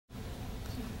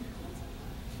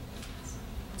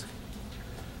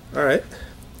All right,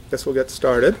 guess we'll get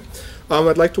started.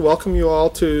 I'd like to welcome you all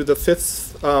to the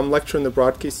fifth lecture in the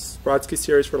Brodsky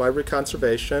series for library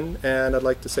conservation, and I'd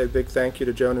like to say a big thank you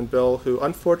to Joan and Bill, who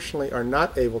unfortunately are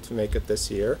not able to make it this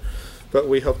year, but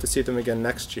we hope to see them again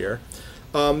next year.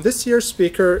 This year's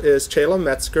speaker is Chela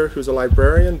Metzger, who's a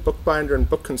librarian, bookbinder, and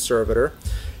book conservator,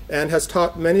 and has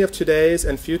taught many of today's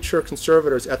and future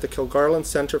conservators at the Kilgarlin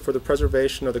Center for the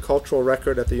Preservation of the Cultural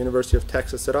Record at the University of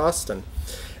Texas at Austin,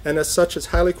 and as such is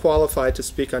highly qualified to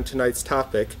speak on tonight's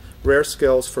topic, Rare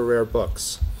Skills for Rare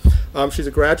Books. She's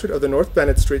a graduate of the North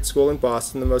Bennett Street School in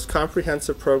Boston, the most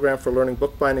comprehensive program for learning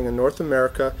bookbinding in North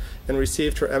America, and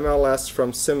received her MLS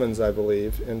from Simmons, I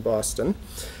believe, in Boston.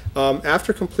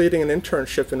 After completing an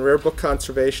internship in rare book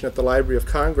conservation at the Library of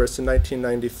Congress in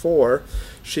 1994,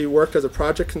 she worked as a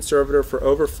project conservator for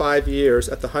over 5 years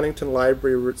at the Huntington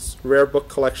Library's rare book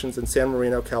collections in San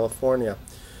Marino, California.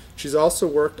 She's also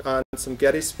worked on some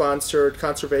Getty-sponsored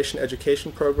conservation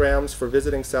education programs for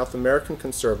visiting South American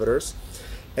conservators,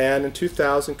 and in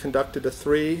 2000 conducted a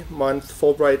 3-month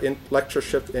Fulbright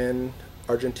lectureship in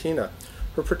Argentina.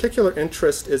 Her particular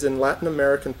interest is in Latin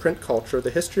American print culture,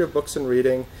 the history of books and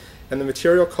reading, and the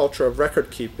material culture of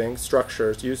record-keeping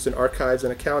structures used in archives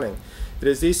and accounting. It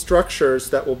is these structures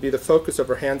that will be the focus of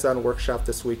her hands-on workshop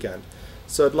this weekend.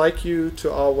 So I'd like you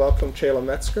to all welcome Chela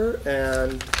Metzger,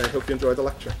 and I hope you enjoy the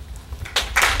lecture.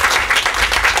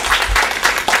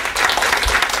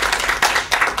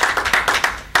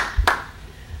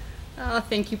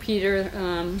 Thank you, Peter.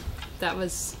 That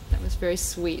was very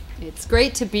sweet. It's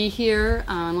great to be here.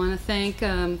 I want to thank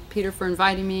Peter for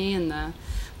inviting me and the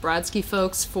Brodsky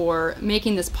folks for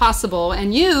making this possible,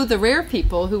 and you, the rare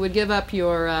people, who would give up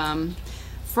your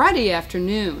Friday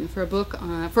afternoon for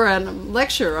a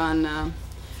lecture on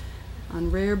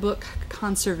rare book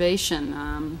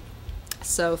conservation.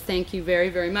 So thank you very,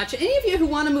 very much. Any of you who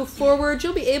want to move forward,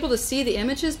 you'll be able to see the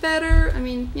images better. I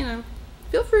mean, you know,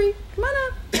 feel free. Come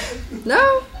on up.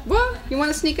 No? Well, you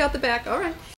want to sneak out the back? All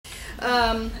right.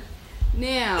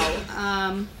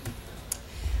 Now,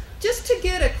 just to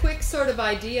get a quick sort of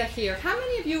idea here, how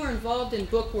many of you are involved in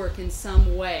book work in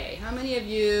some way? How many of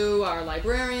you are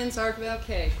librarians?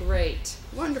 Okay, great.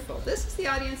 Wonderful. This is the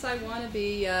audience I want to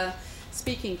be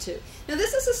speaking to. Now,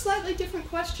 this is a slightly different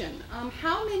question.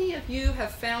 How many of you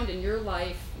have found in your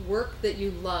life work that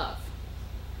you love?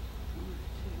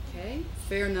 Okay,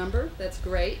 fair number. That's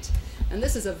great. And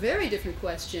this is a very different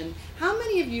question. How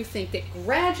many of you think that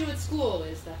graduate school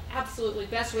is the absolutely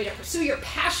best way to pursue your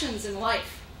passions in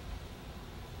life?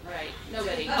 Right,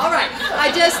 nobody. All right,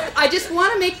 I just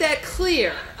want to make that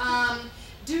clear.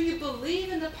 Do you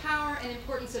believe in the power and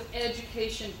importance of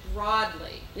education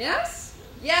broadly? Yes?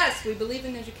 Yes, we believe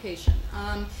in education.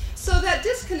 So that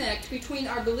disconnect between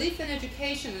our belief in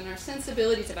education and our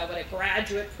sensibilities about what a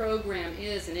graduate program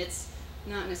is, and it's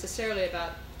not necessarily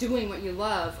about doing what you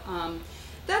love,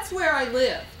 that's where I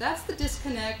live. That's the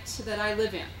disconnect that I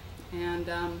live in. And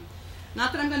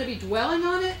not that I'm going to be dwelling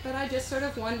on it, but I just sort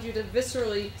of wanted you to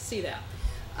viscerally see that.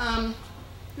 Now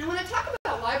when I talk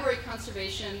about library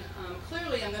conservation,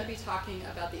 clearly I'm going to be talking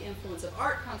about the influence of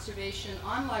art conservation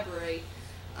on library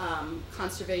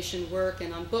conservation work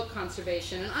and on book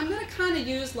conservation. And I'm going to kind of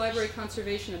use library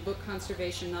conservation and book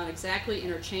conservation not exactly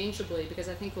interchangeably, because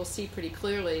I think we'll see pretty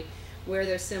clearly where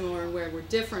they're similar and where we're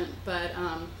different, but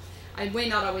I may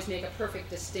not always make a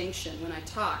perfect distinction when I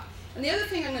talk. And the other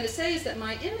thing I'm going to say is that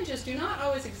my images do not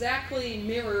always exactly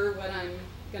mirror what I'm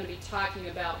going to be talking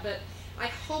about, but I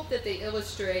hope that they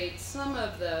illustrate some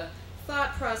of the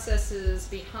thought processes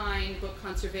behind book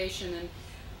conservation. And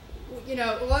you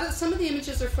know, some of the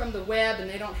images are from the web, and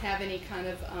they don't have any kind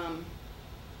of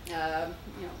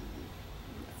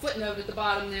footnote at the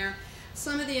bottom there.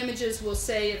 Some of the images will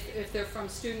say if they're from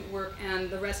student work, and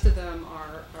the rest of them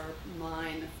are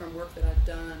mine from work that I've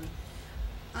done.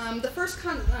 The first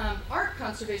art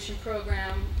conservation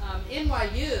program,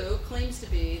 NYU claims to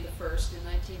be the first in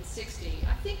 1960.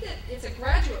 I think that it's a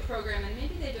graduate program, and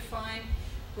maybe they define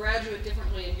graduate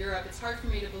differently in Europe. It's hard for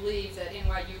me to believe that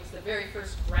NYU was the very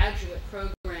first graduate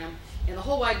program in the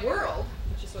whole wide world,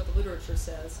 which is what the literature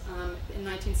says, in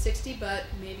 1960, but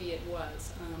maybe it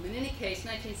was. In any case,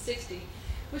 1960,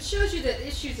 which shows you that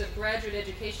issues of graduate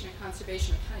education and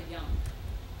conservation are kind of young.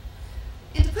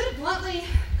 And to put it bluntly,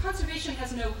 conservation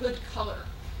has no hood color.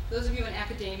 Those of you in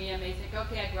academia may think,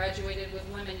 okay, I graduated with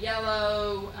lemon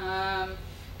yellow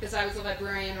because I was a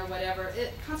librarian or whatever.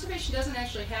 Conservation doesn't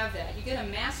actually have that. You get a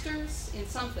master's in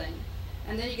something,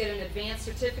 and then you get an advanced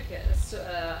certificate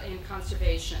in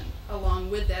conservation along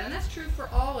with that. And that's true for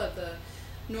all of the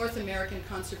North American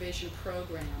conservation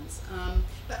programs.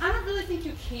 But I don't really think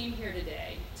you came here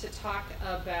today to talk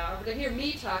about, or to hear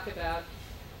me talk about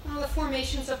the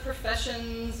formations of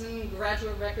professions and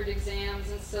graduate record exams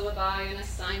and syllabi and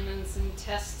assignments and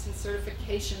tests and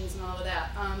certifications and all of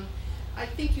that. I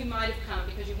think you might have come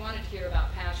because you wanted to hear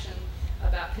about passion,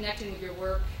 about connecting with your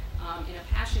work in a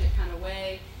passionate kind of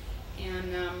way,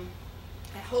 and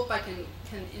I hope I can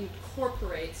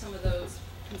incorporate some of those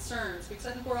concerns, because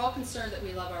I think we're all concerned that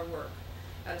we love our work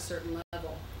at a certain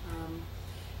level.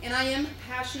 And I am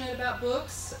passionate about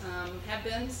books, have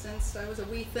been since I was a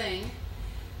wee thing.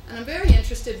 And I'm very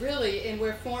interested really in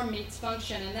where form meets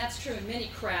function, and that's true in many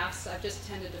crafts. I've just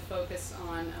tended to focus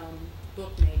on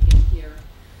bookmaking here.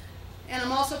 And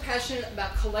I'm also passionate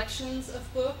about collections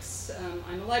of books.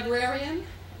 I'm a librarian,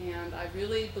 and I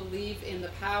really believe in the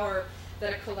power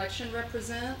that a collection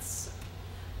represents.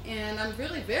 And I'm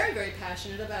really very, very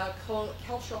passionate about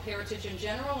cultural heritage in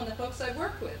general, and the folks I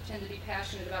work with tend to be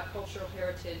passionate about cultural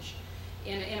heritage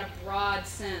in a broad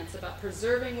sense, about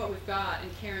preserving what we've got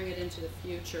and carrying it into the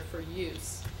future for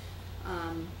use.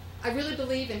 I really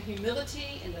believe in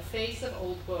humility in the face of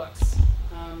old books.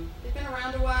 They've been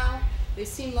around a while, they've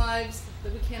seen lives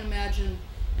that we can't imagine,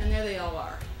 and there they all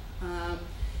are.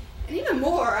 And even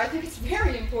more, I think it's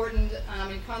very important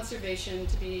in conservation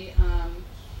to be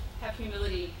have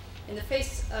humility in the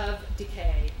face of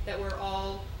decay, that we're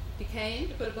all decaying,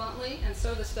 to put it bluntly, and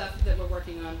so the stuff that we're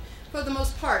working on, for the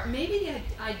most part. Maybe the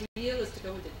ideal is to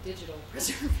go into digital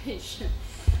preservation.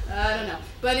 I don't know.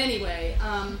 But anyway,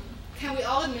 can we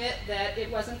all admit that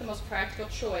it wasn't the most practical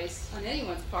choice on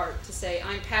anyone's part to say,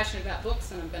 I'm passionate about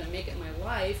books and I'm going to make it my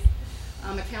life?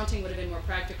 Accounting would have been more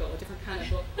practical, a different kind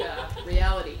of book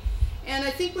reality. And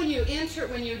I think when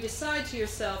you decide to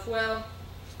yourself, well,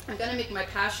 I'm going to make my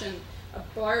passion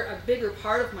a bigger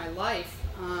part of my life,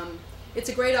 it's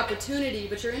a great opportunity,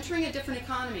 but you're entering a different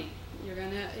economy. You're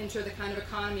going to enter the kind of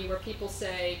economy where people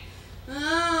say,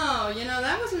 oh, you know,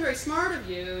 that wasn't very smart of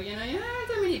you. You know, you don't have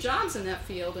that many jobs in that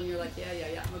field. And you're like,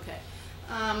 yeah, okay.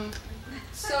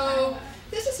 So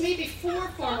this is me before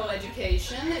formal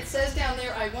education. It says down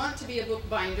there, I want to be a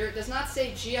bookbinder. It does not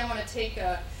say, gee, I want to take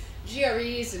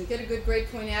GREs and get a good grade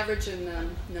point average. And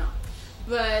no.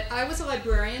 But I was a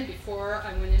librarian before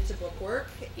I went into book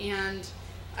work, and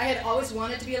I had always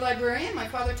wanted to be a librarian. My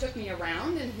father took me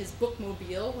around in his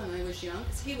bookmobile when I was young,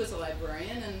 because he was a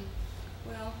librarian, and,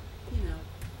 well, you know,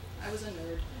 I was a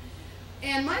nerd.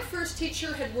 And my first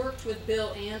teacher had worked with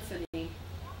Bill Anthony. And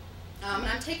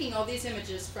I'm taking all these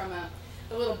images from a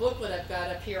little booklet I've got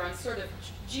up here on sort of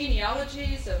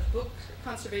genealogies of book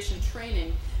conservation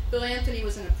training. Bill Anthony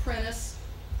was an apprentice.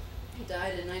 He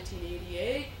died in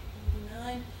 1988,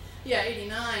 89. Yeah,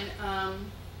 89.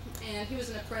 And he was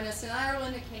an apprentice in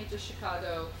Ireland and came to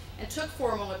Chicago and took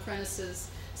formal apprentices,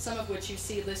 some of which you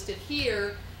see listed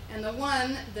here. And the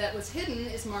one that was hidden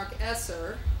is Mark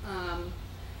Esser,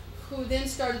 who then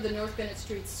started the North Bennett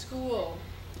Street School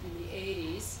in the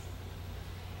 80s.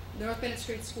 North Bennett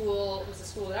Street School was a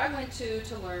school that I went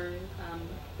to learn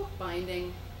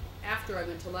bookbinding after I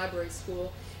went to library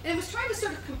school. And it was trying to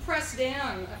sort of compress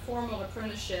down a formal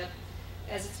apprenticeship,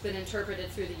 as it's been interpreted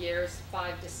through the years,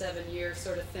 5 to 7 years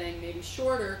sort of thing, maybe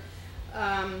shorter,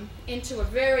 into a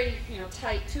very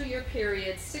tight 2-year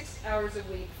period, 6 hours a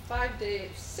week, 5 days,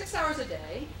 6 hours a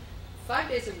day, 5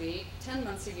 days a week, 10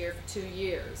 months a year for 2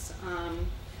 years.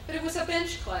 But it was a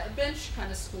bench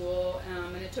kind of school,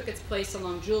 and it took its place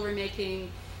along jewelry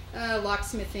making,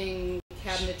 locksmithing,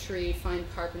 cabinetry, fine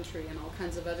carpentry, and all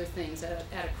kinds of other things at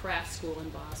a craft school in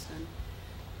Boston.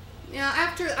 Now,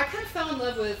 after I kind of fell in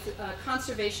love with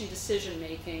conservation decision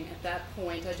making at that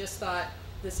point, I just thought,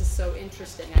 this is so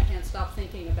interesting. I can't stop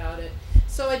thinking about it.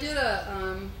 So I did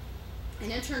an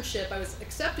internship. I was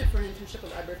accepted for an internship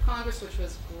at Library of Congress, which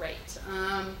was great.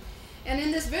 And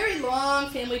in this very long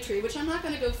family tree, which I'm not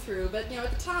going to go through, but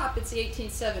at the top it's the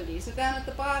 1870s, and down at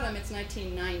the bottom it's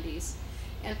 1990s.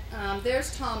 And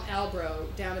there's Tom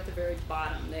Albro down at the very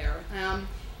bottom there.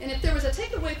 And if there was a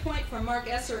takeaway point from Mark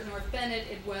Esser at North Bennett,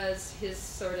 it was his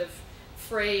sort of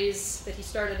phrase that he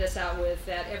started us out with,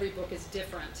 that every book is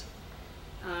different.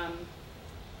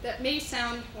 That may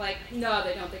sound like, no,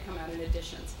 they don't, they come out in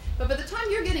editions. But by the time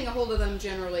you're getting a hold of them,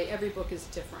 generally, every book is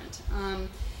different.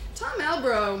 Tom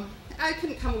Albro, I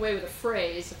couldn't come away with a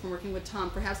phrase from working with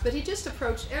Tom, perhaps, but he just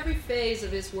approached every phase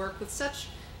of his work with such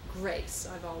grace,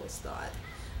 I've always thought.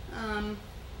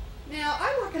 Now,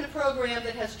 I work in a program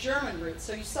that has German roots.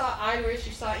 So you saw Irish,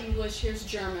 you saw English, here's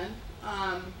German.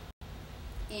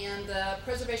 And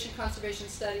Preservation Conservation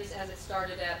Studies, as it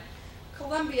started at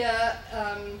Columbia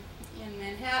in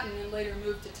Manhattan and later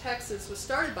moved to Texas was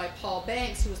started by Paul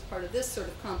Banks, who was part of this sort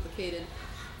of complicated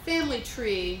family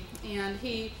tree, and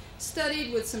he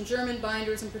studied with some German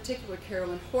binders, in particular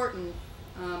Carolyn Horton,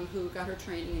 who got her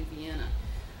training in Vienna.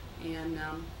 And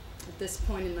at this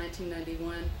point in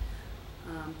 1991,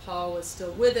 Paul was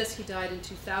still with us. He died in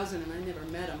 2000, and I never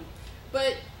met him.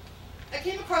 But I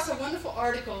came across a wonderful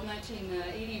article in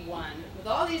 1981 with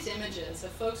all these images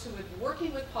of folks who were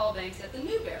working with Paul Banks at the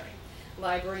Newberry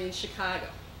Library in Chicago.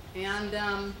 And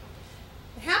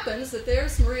it happens that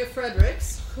there's Maria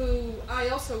Fredericks, who I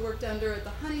also worked under at the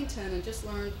Huntington and just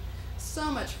learned so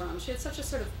much from. She had such a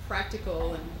sort of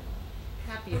practical and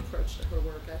happy approach to her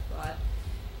work, I thought.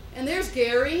 And there's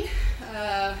Gary.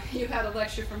 You had a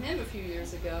lecture from him a few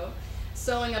years ago,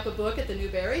 sewing up a book at the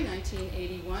Newberry,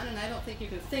 1981, and I don't think you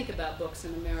can think about books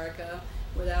in America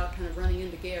without kind of running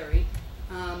into Gary.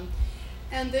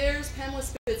 And there's Pamela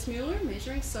Spitzmuller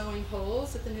measuring sewing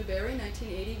holes at the Newberry,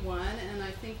 1981, and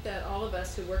I think that all of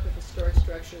us who work with historic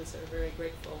structures are very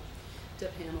grateful to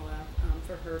Pamela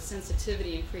for her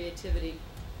sensitivity and creativity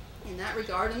in that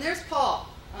regard. And there's Paul,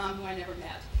 who I never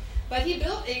met. But he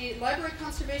built a library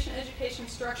conservation education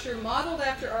structure modeled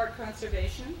after art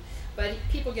conservation, but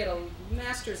people get a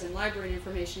master's in library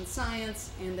information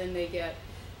science, and then they get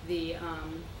the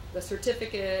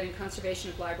certificate in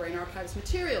conservation of library and archives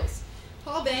materials.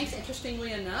 Paul Banks,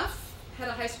 interestingly enough, had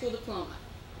a high school diploma,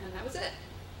 and that was it.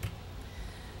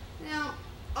 Now,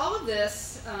 all of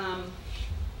this,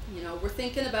 you know, we're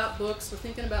thinking about books, we're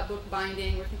thinking about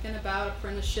bookbinding, we're thinking about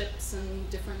apprenticeships and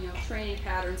different, you know, training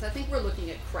patterns. I think we're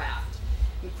looking at craft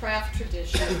and craft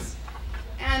traditions.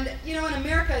 And, you know, in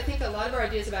America, I think a lot of our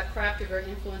ideas about craft are very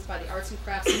influenced by the arts and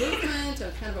crafts movement,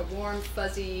 and kind of a warm,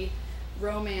 fuzzy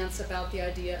romance about the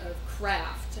idea of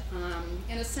craft,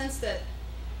 in a sense that,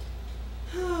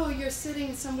 oh, you're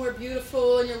sitting somewhere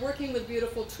beautiful, and you're working with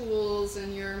beautiful tools,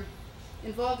 and you're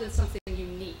involved in something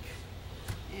unique.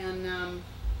 And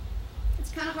it's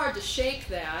kind of hard to shake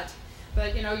that,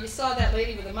 but you know, you saw that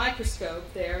lady with a microscope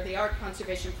there, the art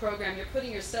conservation program. You're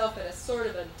putting yourself at a sort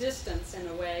of a distance in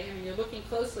a way. I mean, you're looking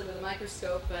closely with a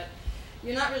microscope, but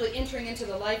you're not really entering into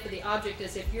the life of the object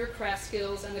as if your craft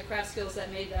skills and the craft skills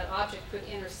that made that object could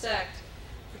intersect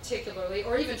particularly,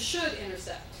 or even should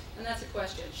intersect. And that's a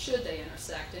question, should they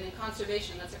intersect? And in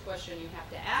conservation, that's a question you have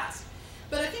to ask.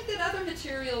 But I think that other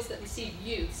materials that receive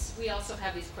use, we also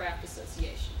have these craft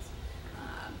associations.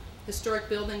 Historic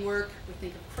building work, we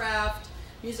think of craft.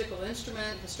 Musical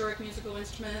instrument, historic musical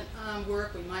instrument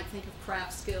work, we might think of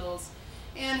craft skills.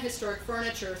 And historic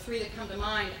furniture, three that come to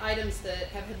mind, items that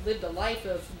have lived a life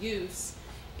of use,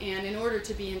 and in order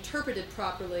to be interpreted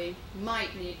properly,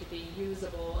 might need to be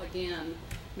usable again,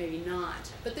 maybe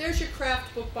not. But there's your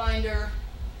craft bookbinder,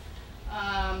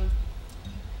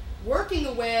 working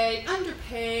away,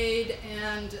 underpaid,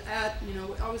 and at, you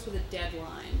know, always with a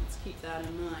deadline. Let's keep that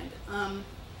in mind.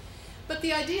 But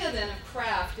the idea then of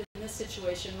craft in this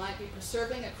situation might be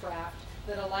preserving a craft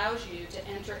that allows you to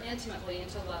enter intimately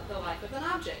into the life of an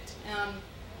object.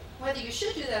 Whether you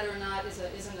should do that or not is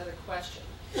another question.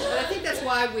 But I think that's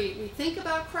why we think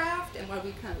about craft, and why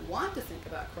we kind of want to think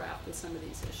about craft with some of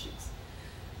these issues.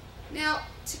 Now,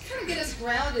 to kind of get us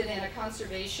grounded in a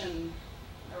conservation,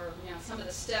 or you know, some of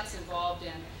the steps involved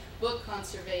in book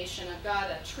conservation, I've got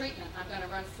a treatment I'm going to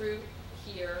run through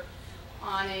here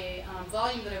on a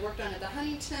volume that I worked on at the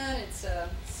Huntington. It's a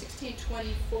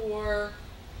 1624,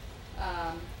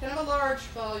 kind of a large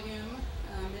volume.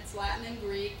 It's Latin and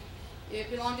Greek. It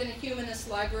belonged in a humanist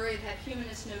library. It had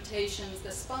humanist notations.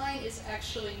 The spine is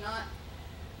actually not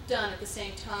done at the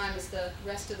same time as the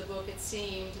rest of the book, it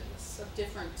seemed. It was of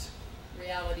different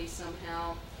reality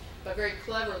somehow, but very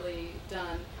cleverly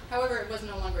done. However, it was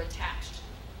no longer attached.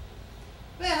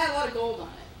 But it had a lot of gold on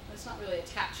it. It's not really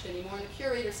attached anymore, and the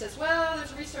curator says, well,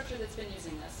 there's a researcher that's been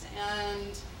using this,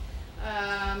 and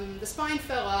the spine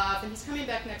fell off, and he's coming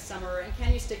back next summer, and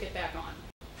can you stick it back on?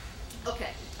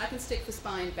 Okay, I can stick the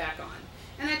spine back on.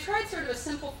 And I tried sort of a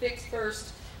simple fix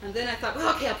first, and then I thought, well,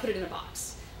 okay, I'll put it in a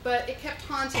box. But it kept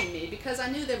haunting me, because I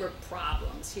knew there were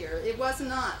problems here. It was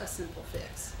not a simple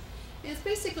fix. And it's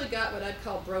basically got what I'd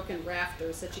call broken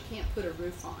rafters that you can't put a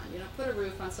roof on. You don't put a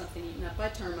roof on something eaten up by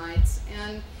termites,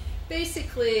 and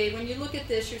basically, when you look at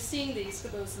this, you're seeing these,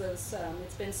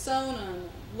 it's been sewn on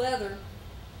leather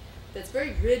that's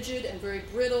very rigid and very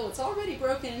brittle. It's already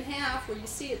broken in half where you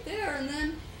see it there, and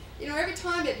then, you know, every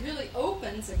time it really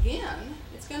opens again,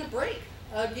 it's going to break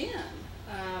again,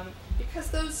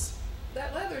 because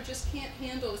that leather just can't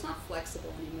handle, it's not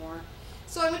flexible anymore.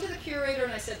 So I went to the curator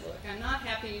and I said, look, I'm not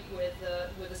happy with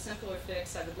a simpler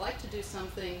fix. I would like to do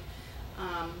something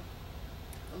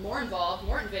more involved,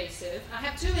 more invasive. I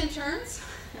have 2 interns.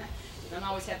 You don't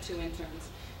always have 2 interns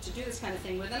to do this kind of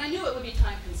thing with, and I knew it would be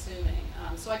time consuming.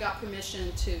 So I got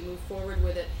permission to move forward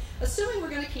with it, assuming we're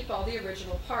going to keep all the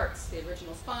original parts, the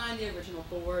original spine, the original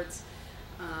boards,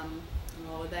 and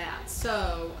all of that.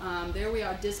 So there we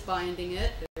are disbinding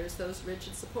it. There's those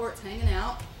rigid supports hanging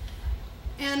out.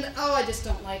 And oh, I just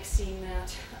don't like seeing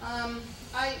that.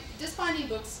 Disbinding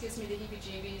books gives me the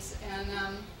heebie-jeebies, and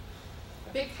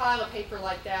a big pile of paper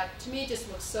like that, to me, just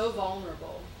looks so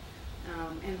vulnerable.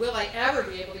 And will I ever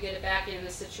be able to get it back in a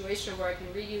situation where I can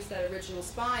reuse that original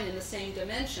spine in the same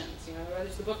dimensions? You know, or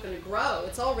is the book going to grow?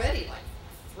 It's already like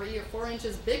 3 or 4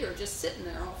 inches bigger, just sitting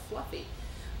there all fluffy.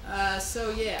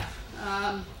 So yeah,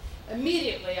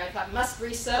 immediately I thought, must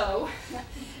re-sew.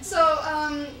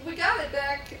 So we got it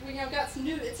back. We got some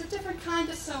new. It's a different kind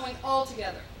of sewing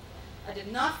altogether. I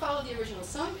did not follow the original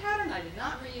sewing pattern. I did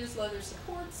not reuse leather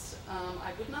supports.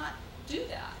 I would not do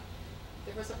that.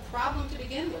 There was a problem to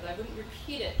begin with. I wouldn't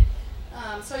repeat it.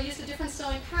 So I used a different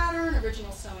sewing pattern,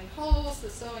 original sewing holes. The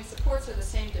sewing supports are the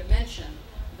same dimension,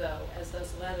 though, as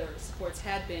those leather supports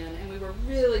had been. And we were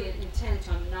really intent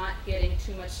on not getting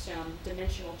too much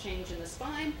dimensional change in the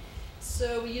spine.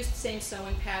 So we used the same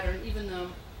sewing pattern, even though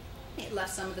it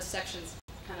left some of the sections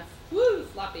kind of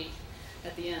floppy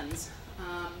at the ends.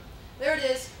 There it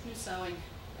is, new sewing.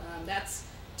 That's,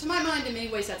 to my mind, in many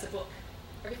ways, that's a book.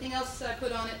 Everything else I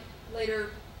put on it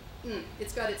later,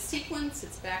 it's got its sequence,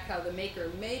 it's back how the maker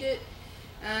made it,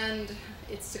 and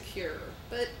it's secure.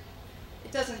 But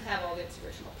it doesn't have all its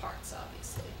original parts,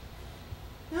 obviously.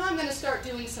 Now I'm going to start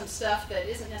doing some stuff that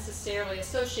isn't necessarily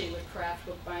associated with craft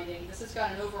bookbinding. This has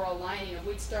got an overall lining of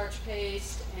wheat starch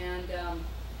paste and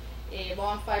a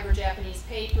long fiber Japanese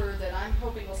paper that I'm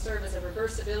hoping will serve as a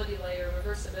reversibility layer,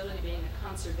 reversibility being a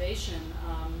conservation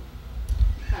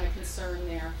kind of concern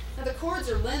there. Now the cords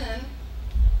are linen.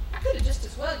 I could have just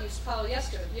as well used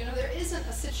polyester. You know, there isn't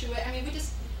a situation, I mean,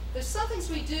 there's some things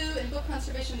we do in book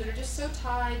conservation that are just so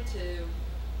tied to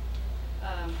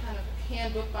kind of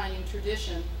hand bookbinding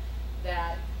tradition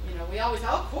that, you know, we always,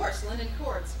 oh, of course, linen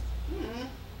cords.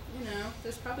 You know,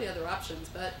 there's probably other options,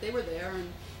 but they were there,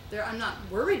 and I'm not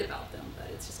worried about them, but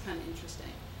it's just kind of interesting.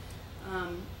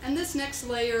 And this next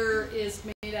layer is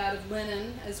made out of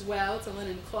linen as well. It's a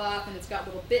linen cloth, and it's got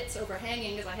little bits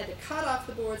overhanging because I had to cut off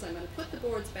the boards. I'm going to put the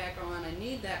boards back on. I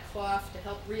need that cloth to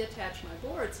help reattach my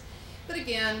boards. But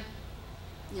again,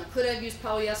 you know, could I have used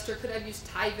polyester? Could I have used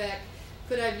Tyvek?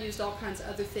 Could I have used all kinds of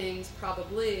other things?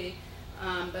 Probably.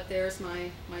 But there's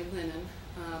my linen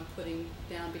putting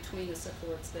down between the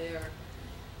supports there.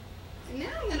 And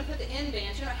now I'm going to put the end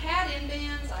bands. You know, I had end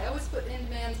bands. I always put end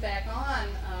bands back on,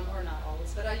 or not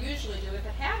always, but I usually do if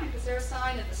I have them because they're a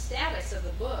sign of the status of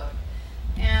the book.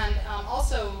 And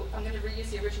also, I'm going to reuse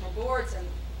the original boards, and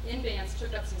end bands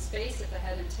took up some space at the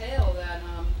head and tail that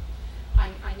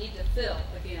I need to fill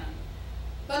again.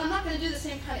 But I'm not going to do the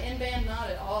same kind of end band, not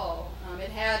at all. It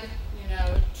had, you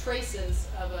know, traces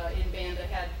of an end band that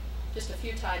had just a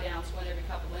few tie downs, one every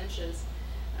couple inches.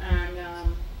 And,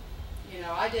 you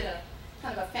know, I did a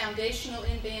kind of a foundational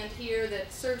end band here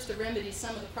that serves to remedy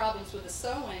some of the problems with the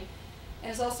sewing,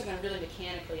 and is also going to really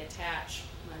mechanically attach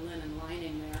my linen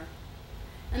lining there.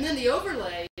 And then the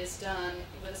overlay is done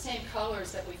with the same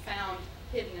colors that we found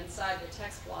hidden inside the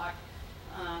text block.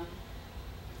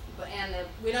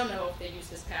 We don't know if they use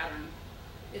this pattern.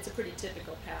 It's a pretty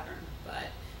typical pattern, but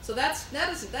so that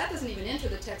doesn't even enter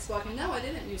the text block. And no, I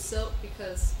didn't use silk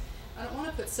because I don't want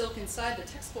to put silk inside the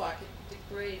text block. It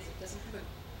degrades. It doesn't have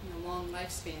a long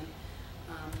lifespan,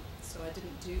 so I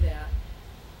didn't do that.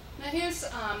 Now here's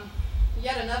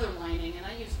yet another lining, and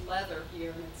I used leather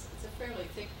here, and it's a fairly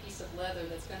thick piece of leather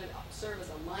that's going to serve as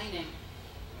a lining.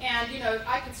 And you know,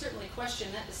 I could certainly question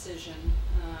that decision.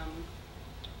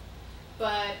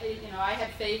 But you know, I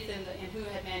had faith in who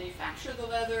had manufactured the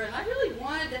leather, and I really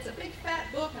wanted, that's a big fat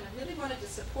book, and I really wanted to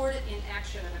support it in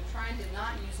action, and I'm trying to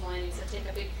not use linings that take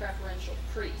a big preferential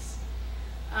crease.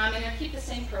 And I keep the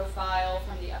same profile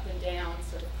from the up and down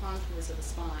sort of contours of the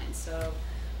spine. So,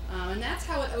 and that's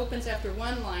how it opens after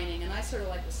one lining, and I sort of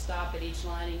like to stop at each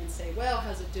lining and say, well,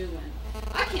 how's it doing?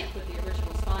 I can't put the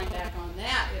original spine back on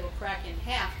that. It'll crack in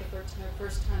half the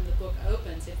first time the book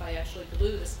opens if I actually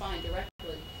glue the spine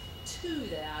directly to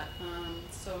that,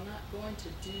 so I'm not going to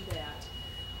do that.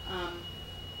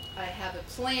 I have a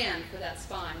plan for that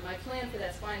spine. My plan for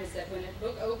that spine is that when a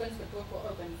book opens, the book will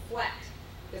open flat,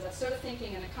 because I'm sort of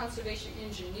thinking in a conservation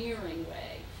engineering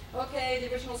way. Okay,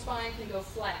 the original spine can go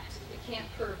flat. It can't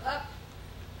curve up,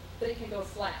 but it can go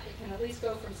flat. It can at least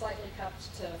go from slightly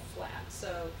cupped to flat.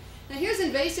 So now here's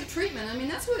invasive treatment. I mean,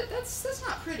 that's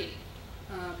not pretty.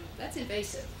 That's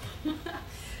invasive.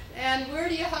 And where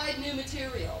do you hide new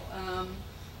material?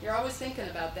 You're always thinking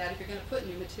about that. If you're going to put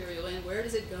new material in, where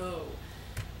does it go?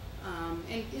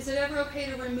 And is it ever okay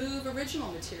to remove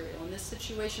original material? In this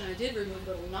situation, I did remove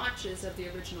little notches of the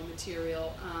original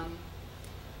material.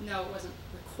 No, it wasn't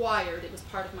required. It was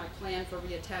part of my plan for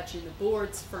reattaching the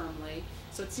boards firmly.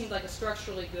 So it seemed like a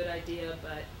structurally good idea,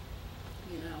 but,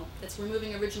 you know, it's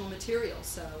removing original material.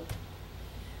 So,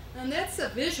 and that's a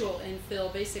visual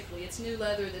infill, basically. It's new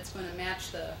leather that's going to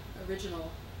match the original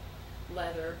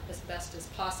leather as best as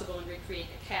possible and recreate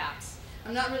the caps.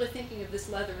 I'm not really thinking of this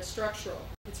leather as structural.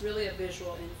 It's really a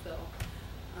visual infill.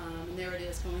 And there it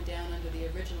is going down under the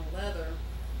original leather.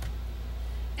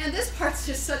 And this part's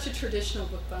just such a traditional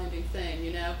bookbinding thing,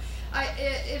 you know.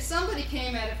 If somebody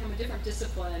came at it from a different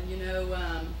discipline, you know,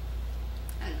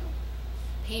 I don't know,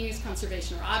 paintings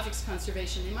conservation or objects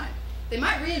conservation, they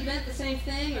might reinvent the same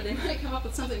thing, or they might come up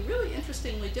with something really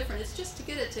interestingly different. It's just to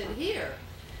get it to adhere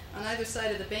on either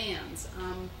side of the bands.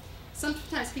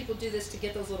 Sometimes people do this to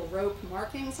get those little rope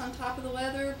markings on top of the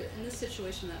leather, but in this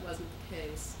situation that wasn't the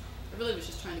case. I really was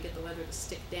just trying to get the leather to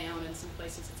stick down. In some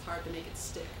places it's hard to make it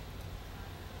stick.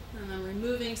 And I'm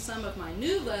removing some of my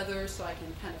new leather so I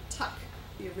can kind of tuck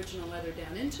the original leather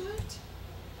down into it.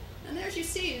 And there you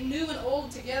see, new and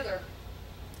old together.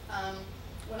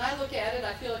 When I look at it,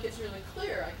 I feel like it's really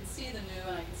clear. I can see the new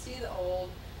and I can see the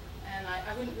old, and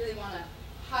I wouldn't really want to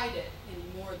hide it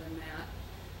any more than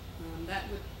that. That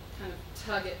would kind of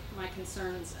tug at my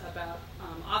concerns about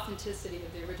authenticity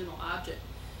of the original object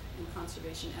in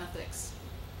conservation ethics.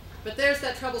 But there's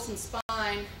that troublesome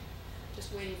spine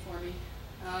just waiting for me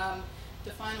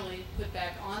to finally put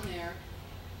back on there.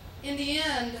 In the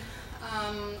end,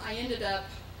 I ended up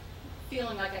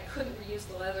feeling like I couldn't reuse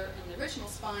the leather in the original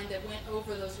spine that went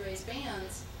over those raised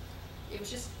bands. It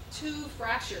was just too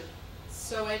fractured.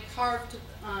 So I carved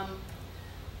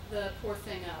the poor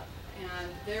thing up.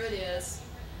 And there it is.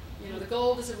 You know, the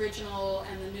gold is original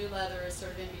and the new leather is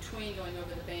sort of in between going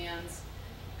over the bands.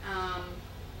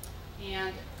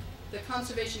 And the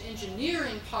conservation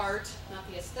engineering part, not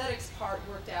the aesthetics part,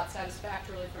 worked out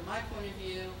satisfactorily from my point of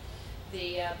view.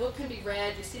 The book can be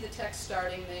read. You see the text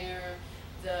starting there.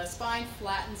 The spine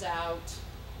flattens out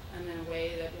and in a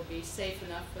way that will be safe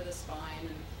enough for the spine,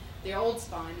 and the old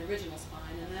spine, the original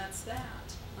spine, and that's that.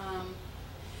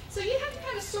 So you have to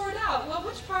kind of sort out, well,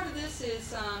 which part of this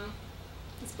is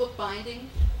bookbinding,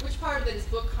 which part of it is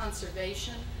book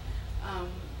conservation,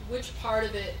 which part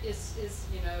of it is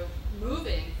you know,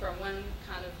 moving from one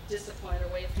kind of discipline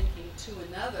or way of thinking to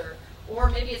another, or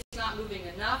maybe it's not moving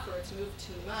enough or it's moved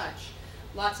too much.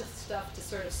 Lots of stuff to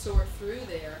sort of sort through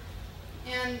there.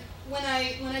 And when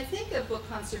I think of book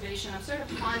conservation, I'm sort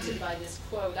of haunted by this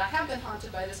quote. I have been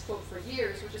haunted by this quote for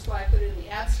years, which is why I put it in the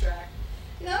abstract.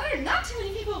 You know, there are not too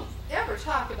many people ever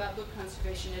talk about book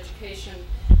conservation education,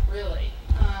 really.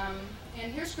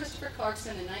 And here's Christopher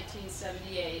Clarkson in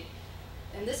 1978,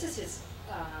 and this is his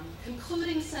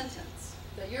concluding sentence.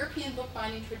 The European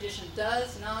bookbinding tradition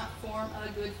does not form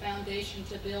a good foundation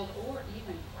to build or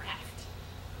even graft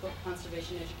book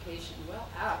conservation education. Well,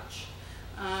 ouch.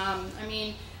 I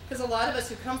mean, because a lot of us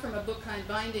who come from a book kind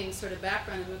binding sort of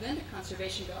background and move into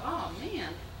conservation go, oh man,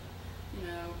 you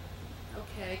know,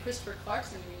 okay, Christopher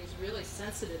Clarkson, he's really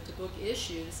sensitive to book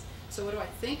issues, so what do I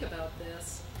think about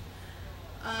this?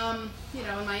 You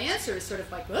know, and my answer is sort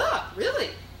of like, oh, really?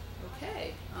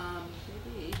 Okay,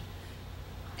 maybe.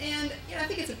 And you know, I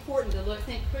think it's important to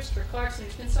think Christopher Clarkson,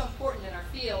 who's been so important in our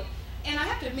field, and I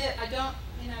have to admit, I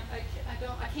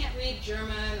can't read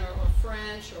German or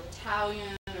French or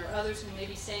Italian or others who may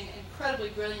be saying incredibly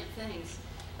brilliant things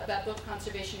about book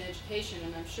conservation education,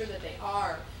 and I'm sure that they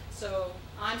are. So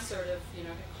I'm sort of, you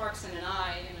know, Clarkson and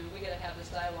I, you know, we get to have this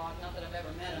dialogue, not that I've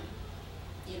ever met him,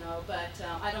 you know, but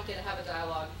I don't get to have a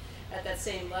dialogue at that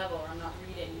same level. I'm not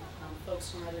reading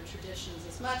folks from other traditions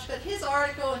as much, but his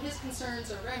article and his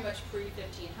concerns are very much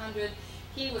pre-1500.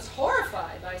 He was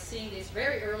horrified by seeing these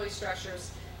very early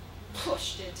structures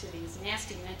pushed into these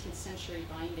nasty 19th century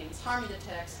bindings, harming the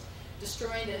text,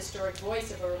 destroying the historic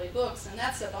voice of early books, and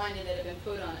that's a binding that had been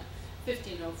put on a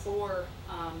 1504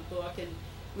 book, and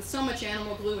with so much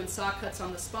animal glue and saw cuts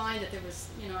on the spine that there was,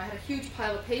 you know, I had a huge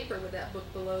pile of paper with that book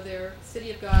below there,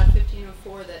 City of God,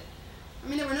 1504, that, I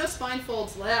mean, there were no spine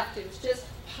folds left. It was just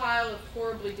a pile of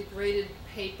horribly degraded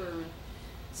paper and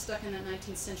stuck in that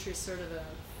 19th century sort of a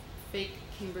fake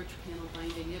Cambridge panel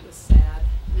binding. It was sad.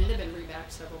 And it had been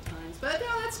rebacked several times. But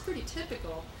no, that's pretty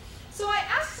typical. So I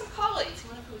asked some colleagues,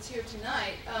 one of who was here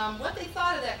tonight, what they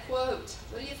thought of that quote.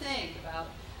 What do you think about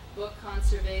book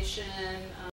conservation,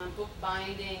 book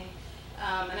binding?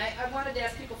 And I wanted to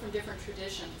ask people from different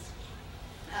traditions.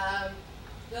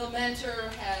 Bill Mentor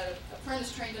had a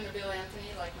apprentice trained under Bill Anthony,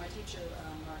 like my teacher,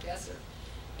 Mark Esser.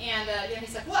 And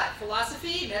he's like, what,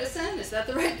 philosophy, medicine, is that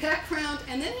the right background?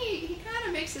 And then he kind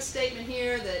of makes a statement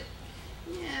here that,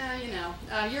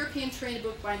 European trained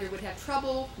bookbinder would have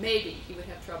trouble, maybe he would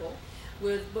have trouble,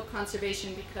 with book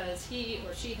conservation because he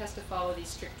or she has to follow these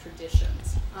strict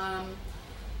traditions.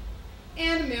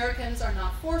 And Americans are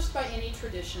not forced by any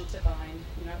tradition to bind,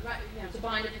 to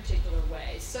bind a particular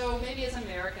way. So maybe as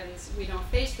Americans, we don't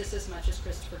face this as much as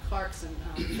Christopher Clarkson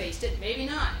faced it. Maybe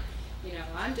not.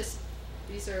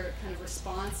 These are kind of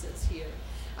responses here.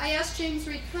 I asked James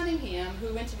Reed Cunningham,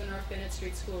 who went to the North Bennett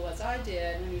Street School as I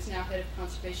did, and who's now head of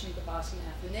conservation at the Boston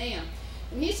Athenaeum.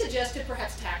 And he suggested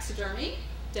perhaps taxidermy,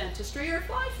 dentistry, or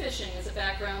fly fishing as a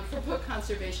background for book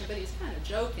conservation, but he's kind of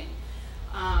joking.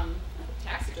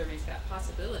 Taxidermy's got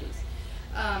possibilities.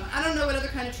 I don't know what other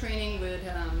kind of training would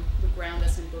ground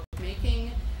us in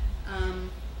bookmaking.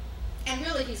 And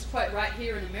really, he's quite right.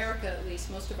 Here in America, at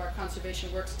least, most of our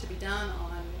conservation work's to be done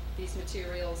on these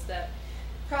materials that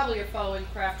probably are following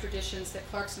craft traditions that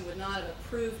Clarkson would not have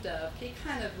approved of. He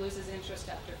kind of loses interest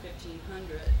after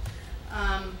 1500.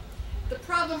 The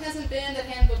problem hasn't been that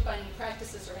handbook binding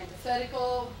practices are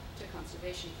antithetical to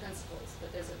conservation principles,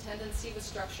 but there's a tendency with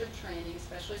structured training,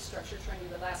 especially structured training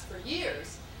that lasts for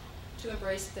years, to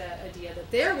embrace the idea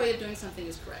that their way of doing something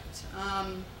is correct.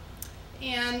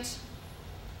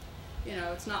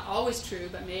 It's not always true,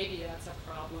 but maybe that's a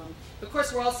problem. Of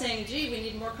course, we're all saying, gee, we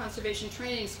need more conservation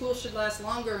training. Schools should last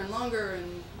longer and longer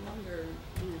and longer.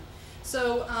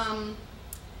 So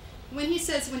when he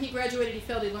says when he graduated, he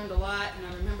felt he learned a lot, and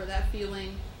I remember that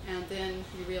feeling, and then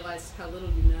you realize how little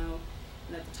you know,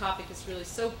 and that the topic is really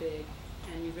so big,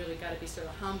 and you really got to be sort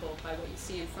of humbled by what you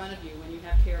see in front of you when you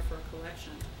have care for a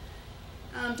collection.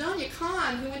 Donya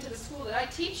Khan, who went to the school that I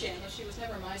teach in, though she was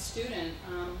never my student,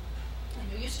 and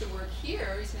who used to work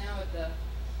here, he's now at the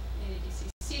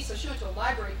NEDCC, so she went to a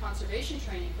library conservation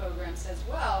training program, says,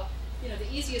 well,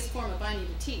 the easiest form of binding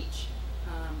to teach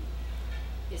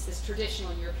is this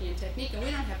traditional European technique, and we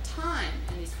don't have time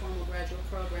in these formal graduate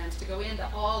programs to go into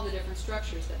all the different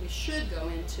structures that we should go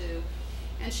into.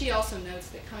 And she also notes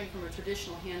that coming from a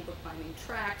traditional handbook binding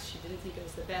track, she didn't think it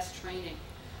was the best training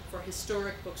for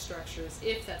historic book structures,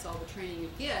 if that's all the training you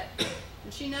get.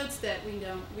 And she notes that we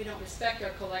don't respect our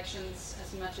collections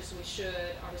as much as we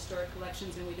should, our historic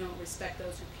collections, and we don't respect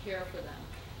those who care for them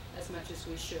as much as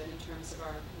we should in terms of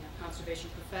our conservation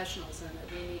professionals, and that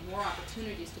we need more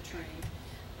opportunities to train.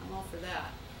 I'm all for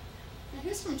that. And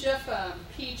here's from Jeff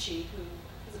Peachy, who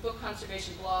has a book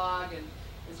conservation blog and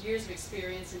has years of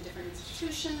experience in different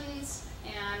institutions,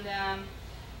 and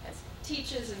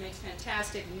teaches and makes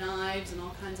fantastic knives and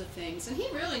all kinds of things. And he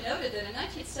really noted that in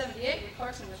 1978, when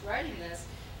Clarkson was writing this,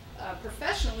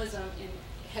 professionalism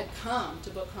had come to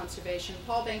book conservation.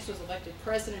 Paul Banks was elected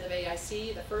president of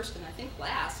AIC, the first and I think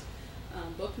last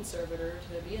book conservator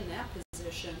to be in that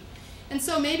position. And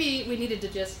so maybe we needed to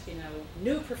just,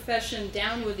 new profession,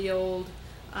 down with the old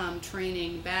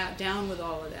training, down with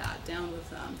all of that, down with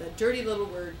the dirty little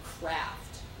word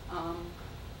craft.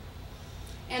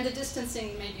 And the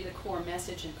distancing may be the core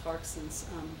message in Clarkson's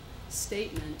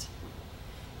statement.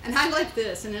 And I like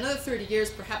this. In another 30 years,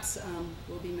 perhaps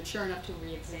we'll be mature enough to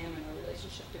re-examine our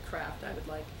relationship to craft. I would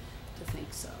like to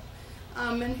think so.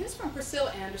 And here's from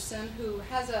Priscilla Anderson, who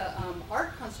has a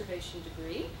art conservation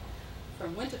degree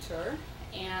from Winterthur,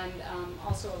 and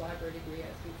also a library degree,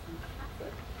 I think, from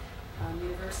Harvard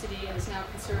University, and is now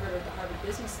conservator at the Harvard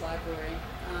Business Library.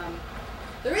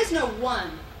 There is no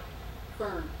one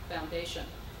firm foundation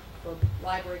for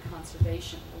library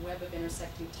conservation, a web of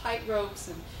intersecting tightropes,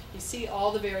 and you see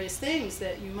all the various things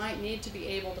that you might need to be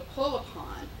able to pull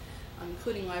upon,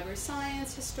 including library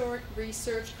science, historic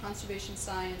research, conservation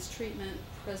science, treatment,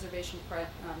 preservation,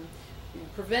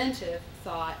 preventive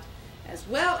thought, as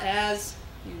well as,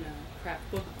 craft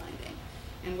bookbinding.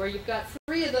 And where you've got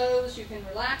 3 of those, you can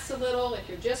relax a little. If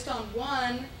you're just on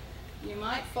one, you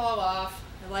might fall off.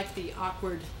 I like the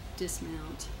awkward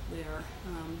dismount there.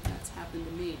 That's happened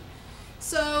to me.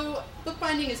 So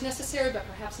bookbinding is necessary, but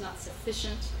perhaps not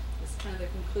sufficient. That's kind of the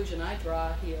conclusion I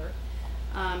draw here.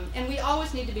 And we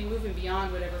always need to be moving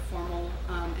beyond whatever formal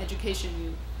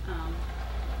education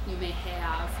you may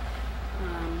have.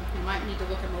 You might need to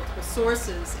look at multiple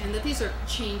sources, and that these are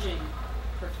changing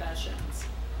professions.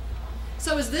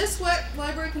 So is this what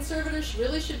library conservators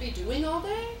really should be doing all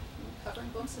day? Covering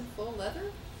books in full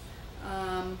leather?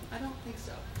 I don't think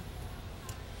so.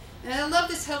 And I love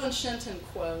this Helen Shenton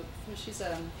quote. She's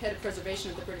a head of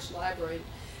preservation at the British Library,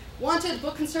 Wanted,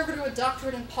 book conservator with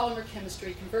doctorate in polymer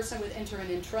chemistry, conversant with inter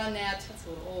and intranet, that's a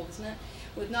little old, isn't it?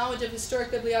 With knowledge of historic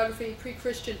bibliography,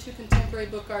 pre-Christian to contemporary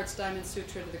book arts, Diamond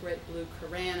Sutra to the Great Blue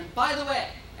Quran. And by the way,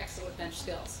 excellent bench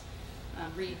skills.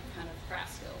 Read kind of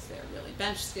craft skills there, really.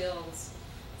 Bench skills,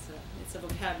 it's a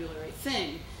vocabulary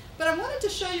thing. But I wanted to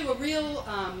show you a real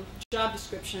job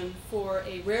description for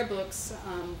a rare books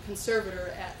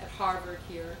conservator at Harvard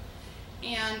here.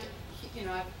 And, you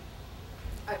know,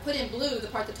 I put in blue the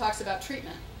part that talks about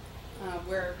treatment,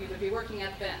 where you would be working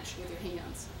at the bench with your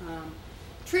hands.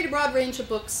 Treat a broad range of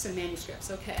books and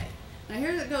manuscripts. Okay. Now here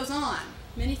it goes on.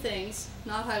 Many things,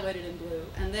 not highlighted in blue.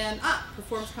 And then,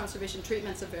 performs conservation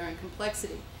treatments of varying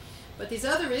complexity. But these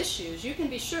other issues, you can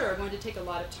be sure, are going to take a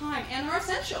lot of time and are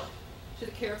essential to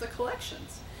the care of the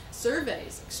collections.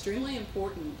 Surveys, extremely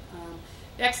important.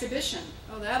 Exhibition,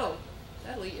 oh, that'll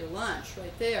eat your lunch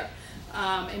right there.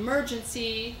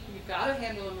 Emergency, you've got to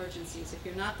handle emergencies. If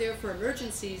you're not there for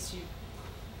emergencies, you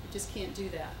just can't do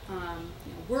that. You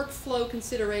know, workflow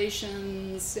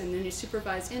considerations, and then you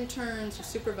supervise interns, you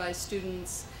supervise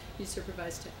students, you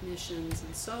supervise technicians,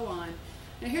 and so on.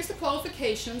 Now here's the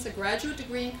qualifications: a graduate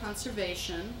degree in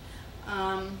conservation,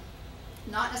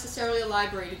 not necessarily a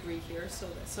library degree here,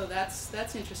 so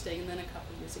that's interesting, and then a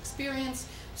couple years experience,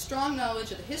 strong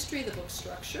knowledge of the history of the book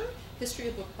structure, history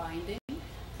of book binding,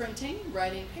 printing,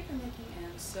 writing, papermaking,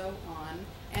 and so on.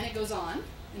 And it goes on.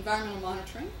 Environmental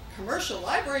monitoring, commercial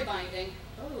library binding,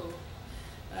 and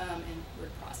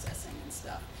word processing and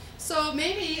stuff. So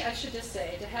maybe I should just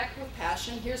say, to heck with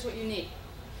passion, here's what you need.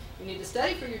 You need to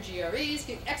study for your GREs,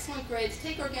 get excellent grades,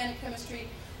 take organic chemistry,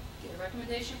 get a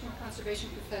recommendation from a conservation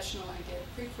professional, and get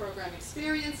a pre-program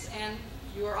experience, and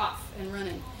you are off and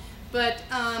running. But,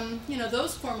 you know,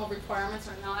 those formal requirements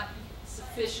are not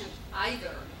sufficient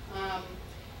either.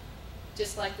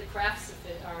 Just like the crafts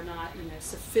are not, you know,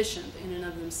 sufficient in and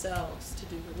of themselves to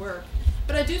do the work.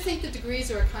 But I do think the degrees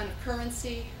are a kind of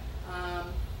currency.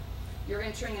 You're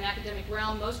entering an academic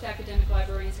realm. Most academic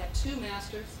librarians have 2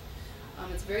 masters.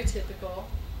 It's very typical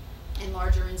in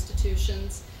larger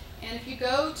institutions. And if you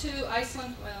go to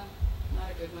Iceland, well,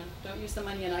 not a good one. Don't use the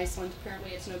money in Iceland.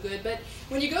 Apparently it's no good. But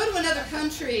when you go to another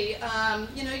country,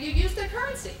 you know, you use their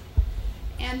currency.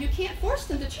 And you can't force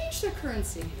them to change their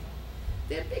currency.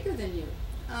 They're bigger than you.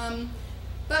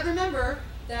 But remember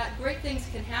that great things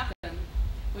can happen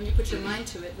when you put your mind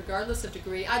to it, regardless of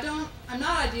degree. I'm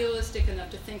not idealistic enough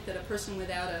to think that a person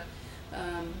without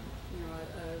a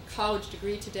college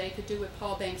degree today could do what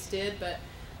Paul Banks did, but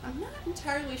I'm not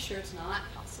entirely sure it's not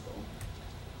possible.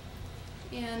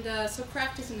 And so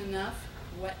craft isn't enough.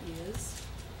 What is?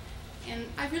 And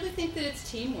I really think that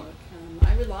it's teamwork.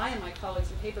 I rely on my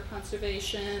colleagues in paper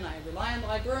conservation. I rely on the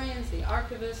librarians, the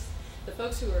archivists, the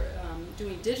folks who are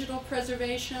doing digital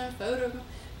preservation, photo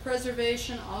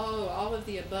preservation, all of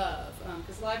the above.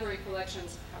 Because library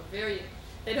collections are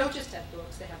they don't just have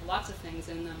books, they have lots of things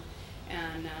in them.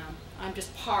 And I'm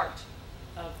just part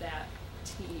of that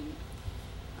team.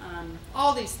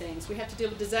 All these things. We have to deal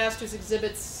with disasters,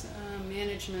 exhibits,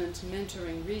 management,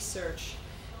 mentoring, research,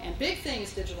 and big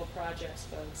things, digital projects,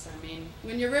 folks. I mean,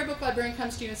 when your rare book librarian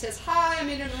comes to you and says, "Hi, I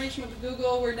made an arrangement with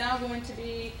Google. We're now going to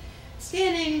be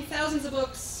scanning thousands of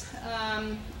books,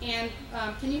 and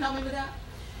can you help me with that?"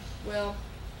 Well,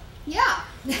 yeah,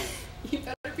 you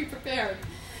better be prepared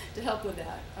to help with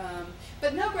that.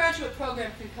 But no graduate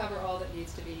program can cover all that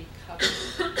needs to be covered.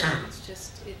 It's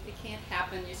just, it can't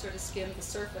happen. You sort of skim the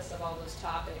surface of all those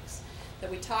topics that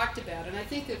we talked about. And I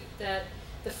think that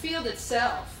the field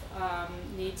itself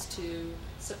needs to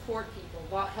support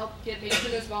people, make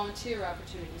sure there's volunteer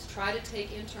opportunities, try to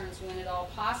take interns when at all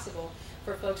possible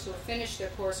for folks who have finished their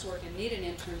coursework and need an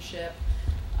internship.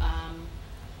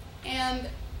 And,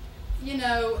 you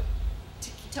know,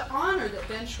 to honor that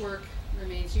bench work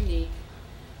remains unique,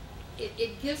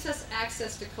 it gives us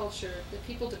access to culture that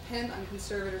people depend on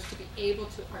conservators to be able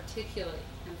to articulate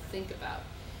and think about.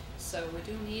 So we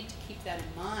do need to keep that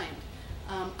in mind.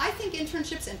 I think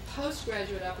internships and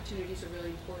postgraduate opportunities are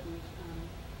really important.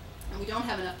 And we don't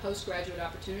have enough postgraduate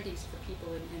opportunities for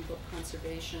people in book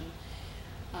conservation.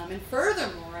 And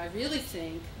furthermore, I really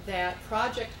think that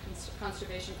project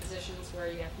conservation positions where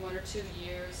you have 1 or 2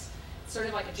 years, sort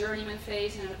of like a journeyman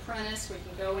phase and an apprentice, where you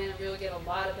can go in and really get a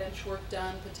lot of bench work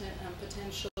done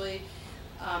potentially.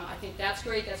 I think that's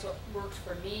great. That's what worked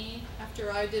for me.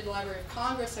 After I did the Library of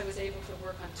Congress, I was able to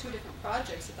work on 2 different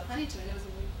projects at the Huntington. It was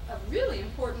a really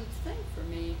important thing for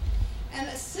me. And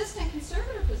assistant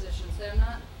conservator positions, they're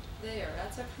not there.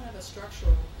 That's a kind of a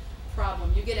structural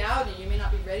problem. You get out and you may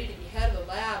not be ready to be head of the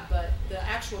lab, but the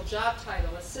actual job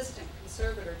title, assistant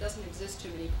conservator, doesn't exist too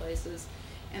many places.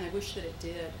 and I wish that it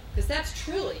did, because that's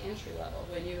truly entry level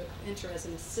when you enter as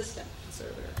an assistant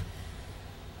conservator.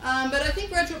 But I think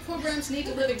graduate programs need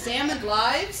to live examined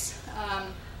lives.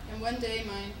 And one day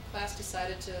my class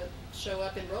decided to show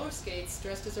up in roller skates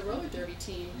dressed as a roller derby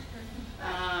team.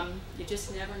 You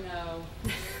just never know.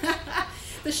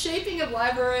 The shaping of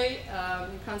library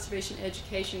and conservation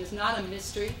education is not a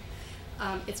mystery.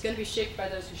 It's going to be shaped by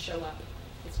those who show up.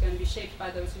 It's going to be shaped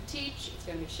by those who teach. It's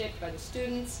going to be shaped by the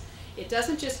students. It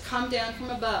doesn't just come down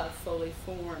from above, fully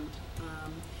formed.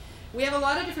 We have a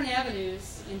lot of different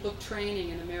avenues in book training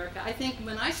in America. I think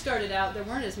when I started out, there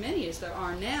weren't as many as there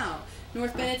are now.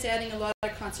 North Bennett's adding a lot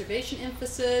of conservation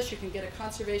emphasis. You can get a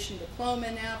conservation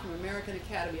diploma now from American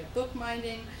Academy of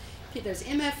Bookbinding. There's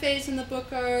MFAs in the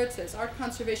book arts. There's art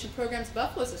conservation programs.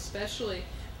 Buffalo's especially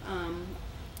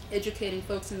educating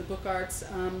folks in the book arts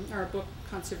or book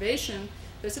conservation.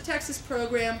 There's a Texas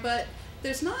program, but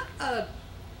there's not an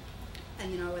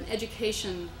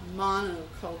education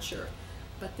monoculture.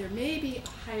 But there may be a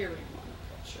hiring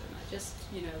monoculture. And I just,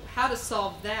 how to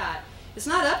solve that. It's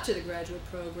not up to the graduate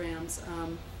programs.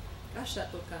 Gosh,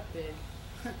 that book got big.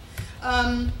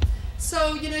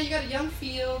 So, you got a young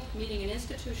field meeting an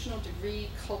institutional degree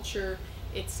culture.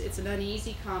 It's an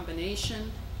uneasy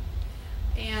combination.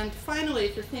 And finally,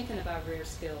 if you're thinking about rare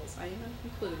skills, I am going to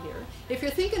conclude here. If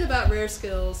you're thinking about rare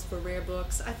skills for rare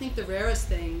books, I think the rarest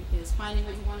thing is finding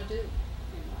what you want to do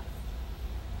in life.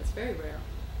 It's very rare.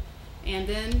 And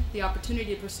then the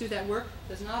opportunity to pursue that work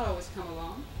does not always come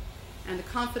along. And the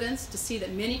confidence to see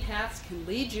that many paths can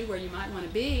lead you where you might want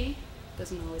to be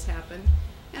doesn't always happen.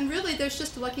 And really, there's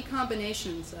just lucky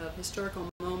combinations of historical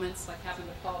moments, like happened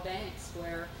with Paul Banks,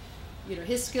 where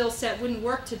his skill set wouldn't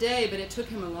work today, but it took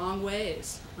him a long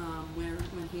ways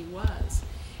when he was.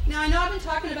 Now, I know I've been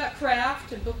talking about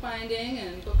craft and bookbinding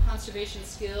and book conservation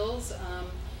skills.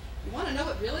 You want to know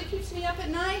what really keeps me up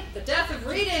at night? The death of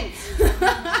reading.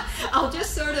 I'll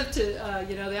just sort of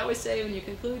they always say when you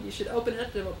conclude you should open it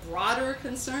up to a broader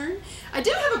concern. I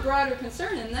do have a broader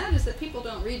concern, and that is that people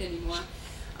don't read anymore.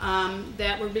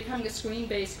 That we're becoming a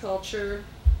screen-based culture,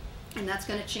 and that's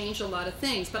going to change a lot of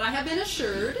things. But I have been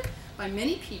assured by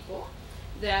many people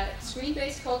that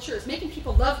screen-based culture is making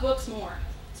people love books more.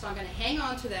 So I'm going to hang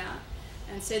on to that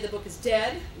and say the book is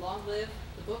dead. Long live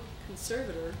the book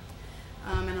conservator.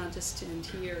 And I'll just end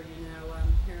here,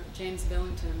 here James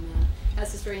Billington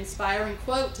has this very inspiring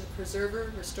quote to the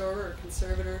preserver, restorer, or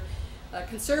conservator.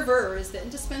 Conserver is the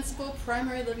indispensable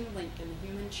primary living link in the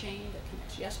human chain that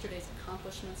connects yesterday's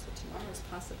accomplishments with tomorrow's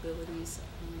possibilities.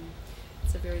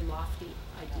 It's a very lofty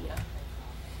idea.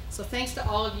 So thanks to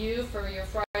all of you for your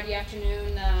Friday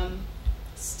afternoon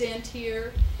stint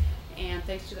here, and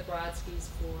thanks to the Brodskys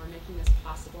for making this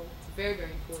possible. It's very,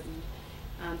 very important.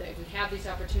 That we have these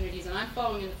opportunities, and I'm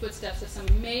following in the footsteps of some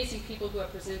amazing people who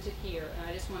have presented here. And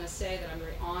I just want to say that I'm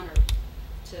very honored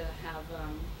to have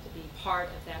to be part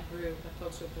of that group of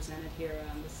folks who have presented here.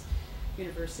 This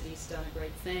university's done a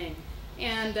great thing,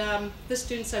 and the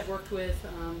students I've worked with,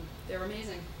 they're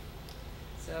amazing.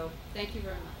 So thank you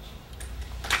very much.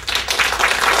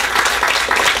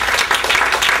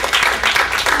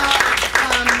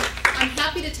 I'm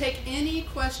happy to take any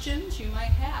questions you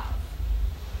might have.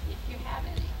 If you have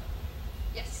any.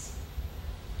 Yes?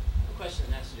 A question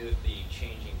that has to do with the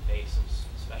changing face of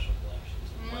special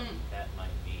collections and what that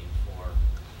might mean for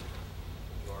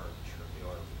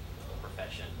your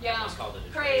profession. Yeah. Let's call it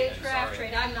a trade. trade. Craft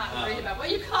trade. I'm not worried about what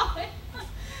you call it.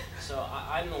 So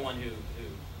I'm the one who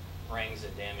brings a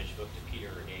damaged book to Peter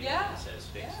or David and says,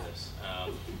 fix this.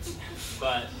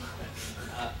 But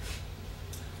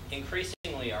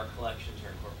increasingly our collections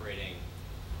are incorporating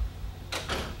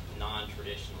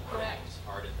non-traditional things,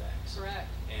 artifacts. Correct.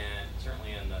 And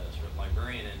certainly in the sort of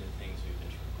librarian end of things, we've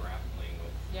been sort of grappling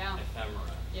with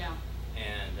ephemera. Yeah.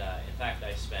 And in fact,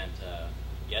 I spent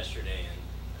yesterday in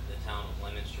the town of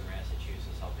Leominster,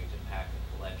 Massachusetts, helping to pack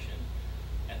a collection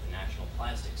at the National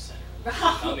Plastics Center.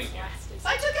 Plastics.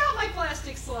 I took out my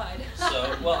plastic slide.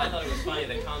 So, well, I thought it was funny,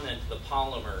 the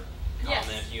polymer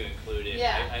comment you included.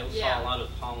 Yeah. I saw a lot of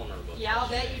polymer books. Yeah, I'll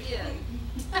bet you did.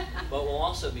 But we'll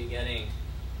also be getting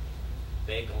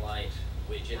Bakelite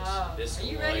widgets. Are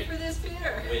you ready for this,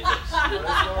 Peter? Widgets.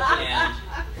 And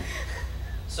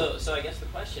so I guess the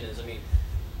question is, I mean,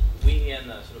 we in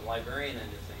the sort of librarian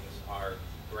end of things are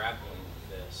grappling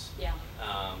with this. Yeah.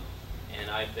 And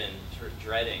I've been sort of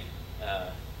dreading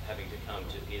having to come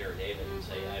to Peter or David and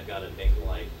say, I've got a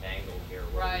Bakelite bangle here.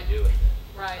 What do we do with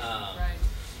it? Right.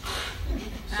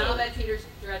 So I'll bet Peter's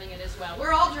dreading it as well.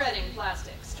 We're all dreading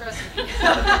plastics, trust me.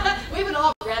 We would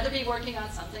all rather be working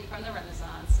on something from the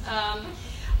Renaissance.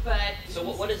 But so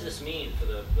what does this mean for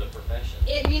the profession?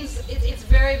 it means it's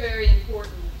very, very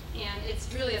important, and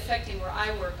it's really affecting where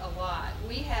I work a lot.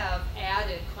 We have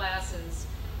added classes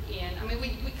in, I mean,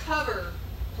 we cover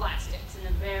plastics in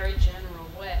a very general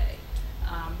way.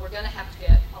 We're going to have to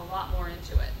get a lot more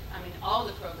into it. I mean, all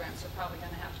the programs are probably going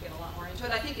to have to get a lot more into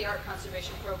it. I think the art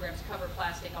conservation programs cover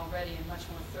plastic already and much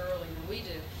more thoroughly than we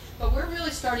do. But we're really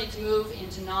starting to move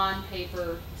into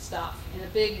non-paper stuff in a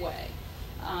big way.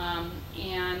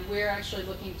 And we're actually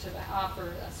looking to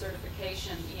offer a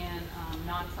certification in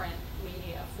non-print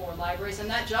media for libraries, and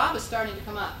that job is starting to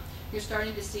come up. You're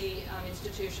starting to see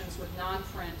institutions with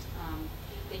non-print,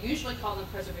 they usually call them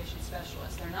preservation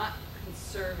specialists. They're not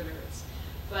conservators,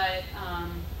 but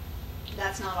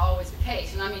that's not always the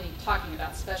case. And I mean, talking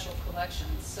about special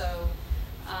collections. So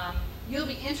you'll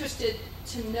be interested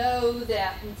to know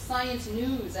that Science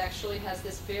News actually has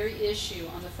this very issue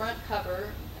on the front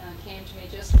cover. Came to me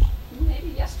just maybe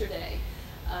yesterday.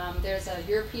 There's a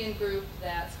European group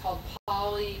that's called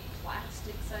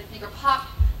Polyplastics, I think, or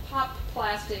Pop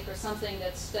Plastic or something,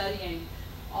 that's studying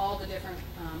all the different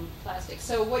plastics.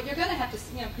 So what you're going to have to,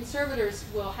 conservators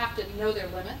will have to know their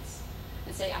limits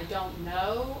and say, I don't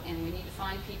know, and we need to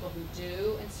find people who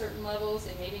do in certain levels.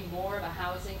 It may be more of a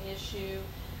housing issue.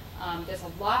 There's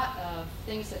a lot of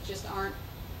things that just aren't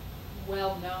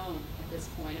well known at this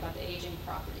point about the aging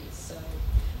properties. So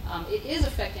it is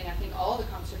affecting, I think, all the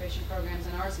conservation programs,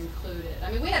 and ours included.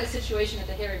 I mean, we had a situation at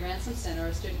the Harry Ransom Center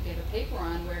a student gave a paper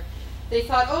on where they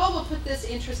thought, oh, we'll put this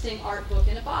interesting art book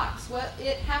in a box. Well,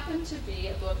 it happened to be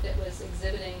a book that was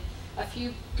exhibiting a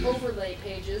few overlay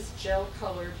pages,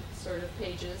 gel-colored sort of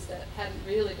pages that hadn't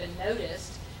really been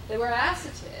noticed. They were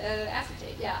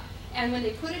acetate, yeah. And when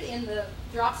they put it in the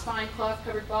drop spine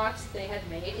cloth-covered box, they had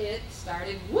made it,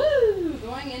 started, woo,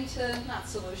 going into, not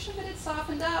solution, but it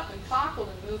softened up and cockled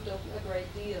and moved a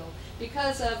great deal.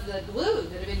 Because of the glue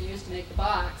that had been used to make the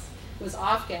box was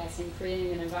off-gassing,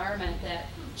 creating an environment that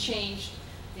changed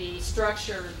the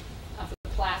structure of the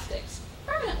plastics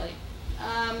permanently.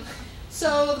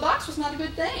 So the box was not a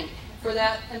good thing for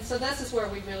that, and so this is where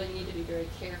we really need to be very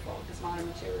careful, because modern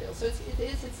materials. So it's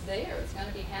there, it's going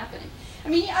to be happening. I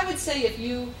mean, I would say if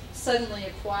you suddenly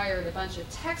acquired a bunch of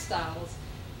textiles,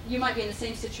 you might be in the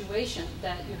same situation,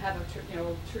 that you have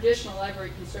traditional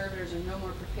library conservators are no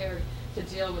more prepared to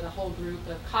deal with a whole group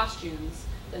of costumes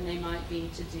than they might be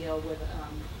to deal with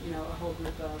a whole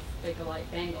group of Bakelite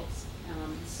bangles.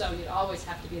 So you'd always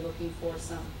have to be looking for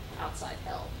some outside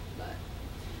help. But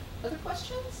other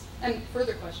questions? And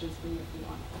further questions from you if you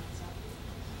want.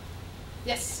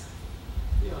 Yes?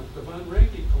 Yeah, the Von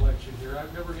Ranke collection here,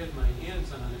 I've never had my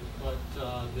hands on it, but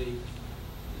they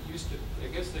used to, I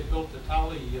guess they built the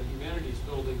Talley Humanities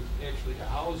building actually to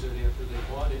house it after they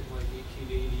bought it in like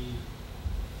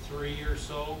 1883 or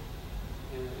so,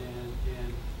 and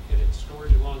had it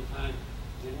stored a long time.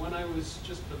 And when I was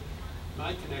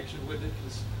my connection with it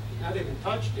is not even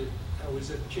touched it. I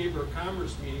was at the Chamber of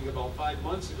Commerce meeting about 5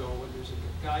 months ago when there's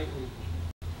a guy who's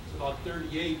about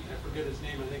 38, I forget his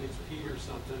name, I think it's Pete or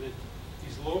something, and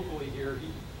he's locally here.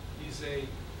 He's a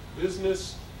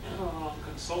business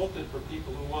consultant for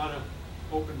people who want to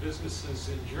open businesses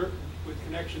with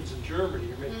connections in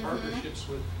Germany, or make partnerships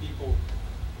with people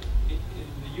in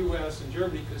the U.S. and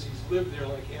Germany, because he's lived there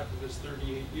like half of his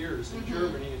 38 years in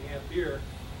Germany and half here.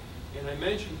 And I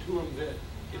mentioned to him that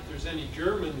if there's any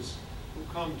Germans who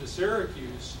come to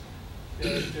Syracuse,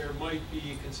 that there might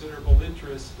be considerable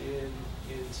interest in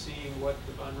seeing what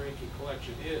the Von Ranke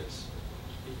collection is.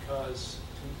 Because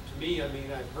to me, I mean,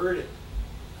 I've heard it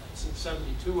since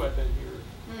 '72. I've been here.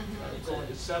 I'm going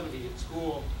to 70 at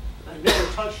school. I've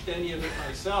never touched any of it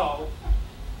myself,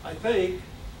 I think,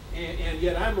 and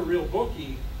yet I'm a real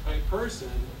bookie type person.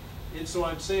 And so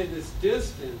I'm saying this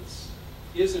distance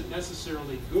isn't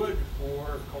necessarily good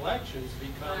for collections,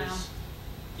 because,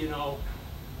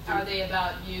 Are they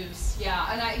about use?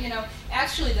 Yeah, and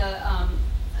actually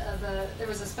there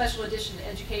was a special edition of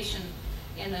Education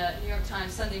in the New York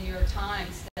Times, Sunday New York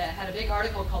Times, that had a big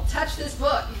article called "Touch This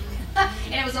Book,"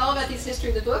 and it was all about these history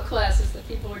of the book classes that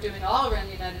people were doing all around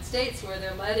the United States, where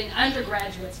they're letting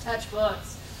undergraduates touch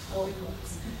books, old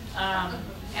books,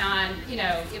 and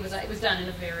it was done in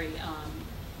a very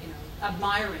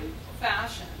admiring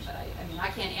fashion. But I mean, I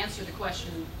can't answer the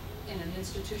question in an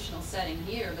institutional setting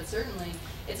here, but certainly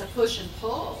it's a push and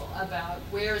pull about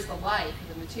where is the life of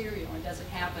the material, and does it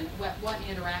happen? What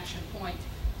interaction point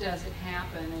does it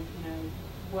happen, and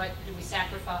what do we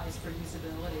sacrifice for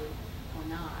usability or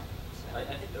not? So. I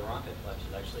think the Ranke collection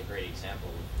is actually a great example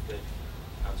of good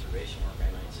conservation work. I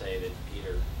might say that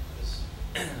Peter,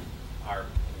 our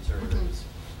conservator, is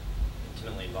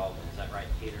intimately involved in. Is that right,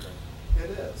 Peter?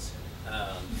 It is.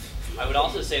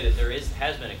 say that there has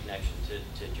been a connection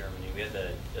to Germany. We had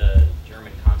the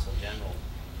German Consul General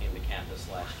came to campus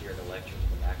last year to lecture to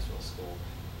the Maxwell School,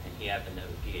 and he happened to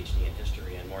have a PhD in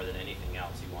history, and more than anything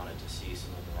else, he wanted to see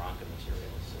some of the Ronca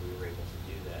materials, so we were able to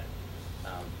do that.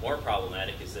 More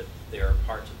problematic is that there are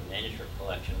parts of the manuscript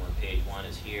collection where page 1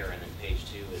 is here, and then page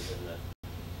 2 is in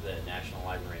the National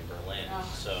Library in Berlin.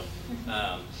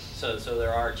 Oh. So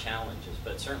there are challenges,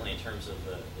 but certainly in terms of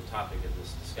the topic of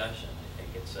this discussion, I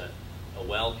think it's a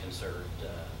well-conserved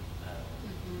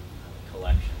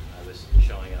collection. I was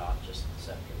showing it off just this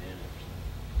afternoon,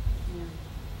 actually.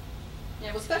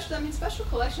 Yeah, well, special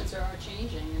collections are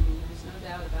changing. I mean, there's no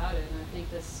doubt about it. And I think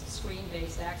this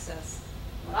screen-based access,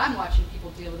 what I'm watching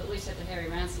people deal with, at least at the Harry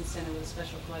Ransom Center with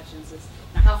special collections, is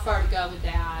how far to go with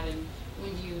that, and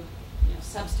when do you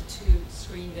substitute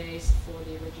screen-based for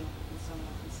the original, and so on.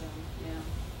 And so, yeah.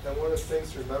 And one of the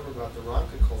things to remember about the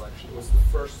Ronca collection was the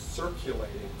first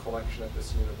circulating collection at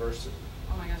this university.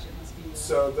 Oh my gosh, it must be.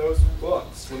 So those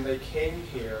books, when they came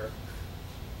here,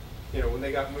 when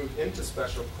they got moved into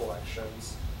special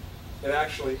collections, it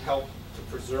actually helped to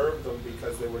preserve them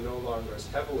because they were no longer as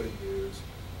heavily used.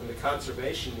 And the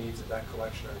conservation needs of that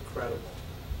collection are incredible,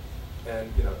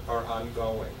 and are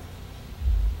ongoing.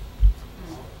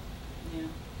 Yeah.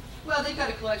 Well, they've got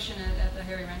a collection at the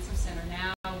Harry Ransom Center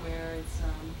now where it's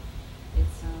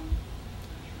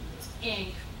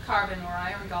ink, carbon or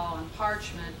iron gall on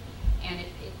parchment, and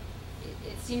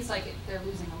it seems like they're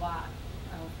losing a lot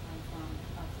of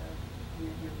the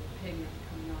pigment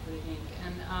coming off of the ink,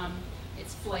 and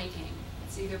it's flaking.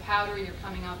 It's either powdery or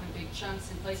coming off in big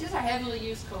chunks in places. These are heavily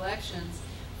used collections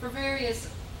for various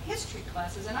history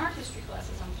classes and art history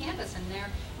classes on campus, and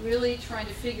they're really trying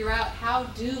to figure out how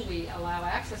do we allow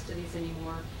access to these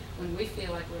anymore when we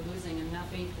feel like we're losing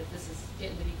enough ink that this is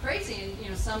getting to be crazy.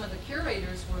 And some of the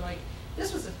curators were like,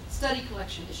 this was a study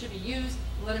collection, it should be used,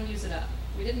 let them use it up.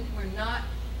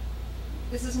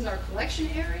 This isn't our collection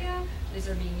area, these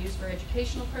are being used for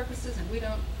educational purposes, and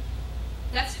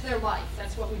that's their life,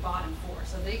 that's what we bought them for.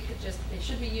 So they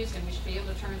should be used, and we should be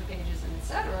able to turn the pages and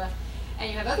etc. And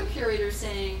you have other curators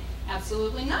saying,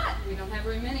 absolutely not. We don't have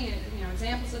very many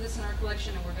examples of this in our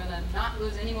collection, and we're going to not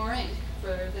lose any more ink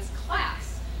for this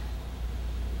class.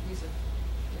 These are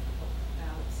difficult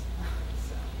battles.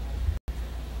 So,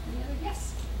 any other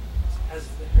yes? Has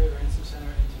the Harry Ransom Center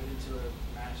entered into a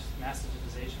mass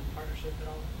digitization partnership at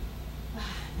all?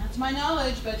 Not to my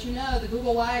knowledge, but the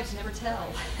Google wives never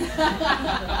tell.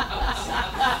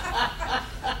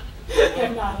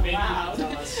 They're not allowed.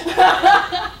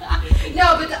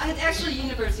 No, but actually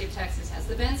University of Texas has.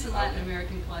 The Benson Latin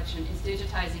American Collection is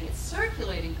digitizing its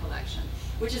circulating collection,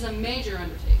 which is a major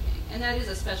undertaking. And that is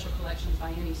a special collection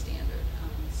by any standard.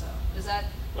 So does that...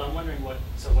 Well, I'm wondering what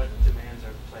demands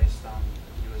are placed on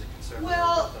you as a conservator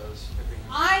with those agreements?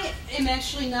 I am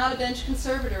actually not a bench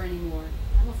conservator anymore.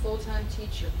 I'm a full-time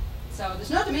teacher. So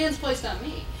there's no demands placed on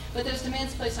me, but there's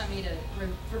demands placed on me to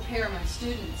prepare my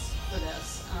students for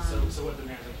this. So what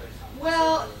demands are placed on you?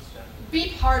 Well,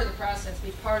 be part of the process,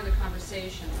 be part of the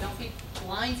conversation. Don't be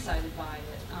blindsided by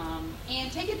it,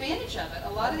 and take advantage of it. A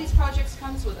lot of these projects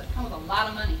come with a lot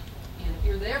of money, and if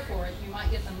you're there for it, you might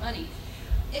get the money.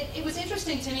 It was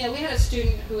interesting to me. We had a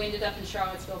student who ended up in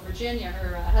Charlottesville, Virginia.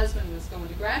 Her husband was going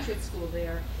to graduate school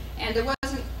there, and there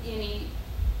wasn't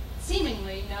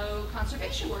seemingly no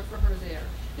conservation work for her there.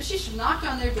 But she knocked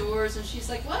on their doors, and she's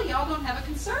like, well, y'all don't have a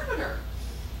conservator.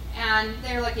 And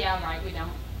they're like, yeah, right, we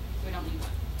don't need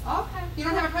one. Okay. You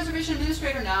don't have a preservation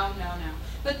administrator? No.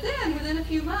 But then, within a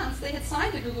few months, they had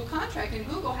signed a Google contract, and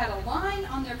Google had a line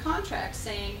on their contract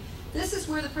saying, this is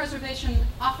where the preservation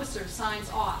officer signs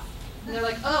off. And they're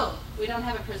like, oh, we don't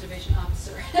have a preservation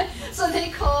officer. So they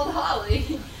called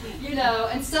Holly,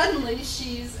 and suddenly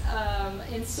she's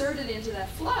inserted into that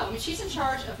flow. I mean, she's in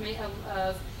charge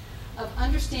of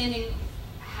understanding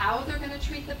how they're going to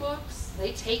treat the books.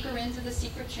 They take her into the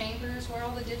secret chambers where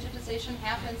all the digitization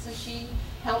happens, and she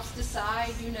helps decide,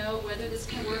 whether this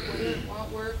can work, whether it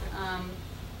won't work.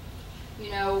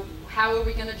 How are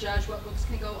we going to judge what books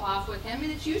can go off with him?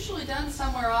 And it's usually done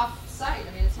somewhere off-site.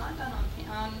 I mean, it's not done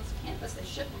on campus. They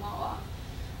ship them all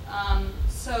off.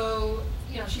 So,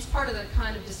 she's part of the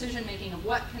kind of decision-making of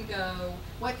what can go,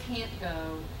 what can't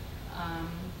go,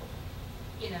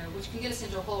 which can get us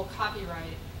into a whole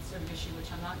copyright sort of issue,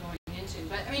 which I'm not going into.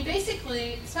 But, I mean,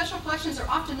 basically, special collections are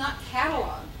often not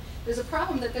cataloged. There's a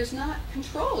problem that there's not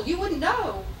control. You wouldn't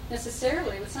know,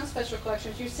 necessarily, with some special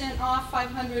collections. You sent off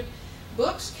 500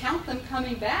 books, count them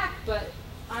coming back, but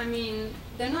I mean,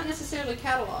 they're not necessarily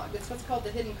cataloged. It's what's called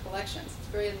the hidden collections. It's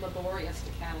very laborious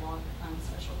to catalog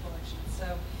special collections.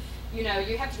 So you know,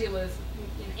 you have to deal with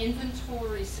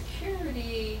inventory,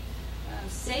 security,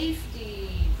 safety,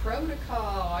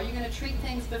 protocol. Are you going to treat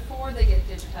things before they get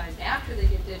digitized, after they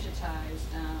get digitized?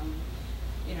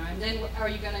 You know, and then are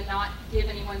you going to not give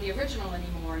anyone the original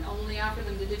anymore and only offer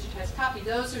them the digitized copy?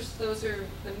 Those are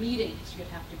the meetings you'd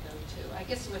have to go to. I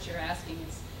guess what you're asking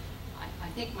is, I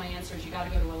think my answer is you got to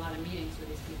go to a lot of meetings with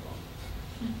these people,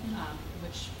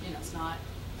 which, you know, is not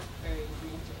very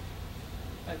romantic,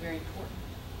 but very important.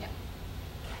 Yeah.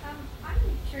 I'm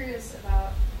curious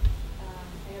about,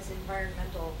 I guess,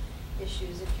 environmental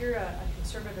issues. If you're a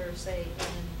conservator, say,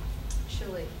 in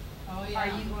Chile, Oh, yeah. are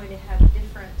you going to have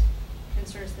different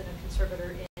concerns than a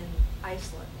conservator in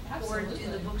Iceland? Absolutely. Or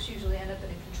do the books usually end up in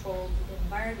a controlled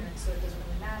environment so it doesn't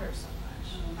really matter so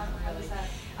much? How does that?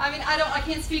 I mean, I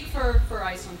can't speak for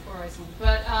Iceland,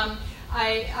 but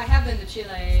I have been to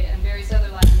Chile and various other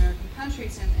Latin American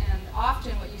countries, and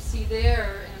often what you see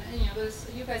there, and you know,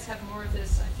 you guys have more of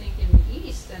this, I think, in the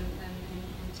East and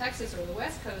in Texas or the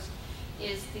West Coast,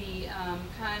 is the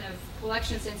kind of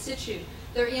collections in situ.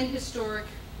 They're in historic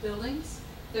buildings.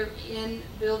 They're in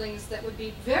buildings that would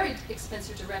be very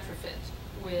expensive to retrofit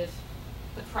with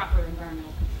the proper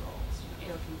environmental controls,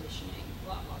 air conditioning,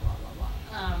 blah, blah, blah, blah,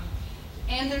 blah.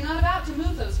 And they're not about to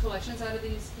move those collections out of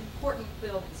these important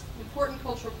buildings, important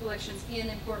cultural collections in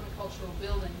important cultural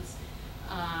buildings.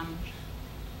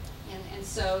 And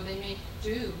so they make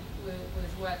do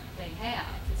with what they have.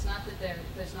 It's not that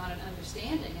there's not an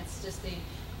understanding. It's just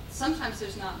sometimes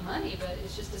there's not money, but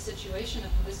it's just a situation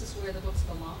of this is where the books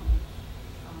belong.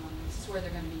 This is where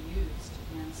they're going to be used.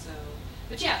 And so,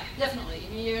 but yeah, definitely.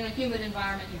 I mean, you're in a humid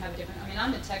environment, you have a different, I mean,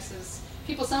 I'm in Texas.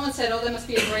 Someone said, oh, that must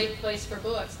be a great place for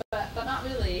books, but not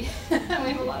really. We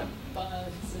have a lot of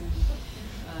bugs and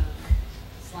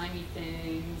slimy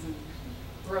things and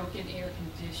broken air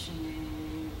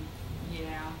conditioning,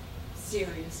 yeah,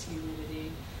 serious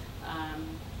humidity,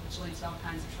 which leads to all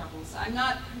kinds of troubles. So I'm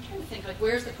trying to think, like,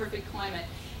 where's the perfect climate?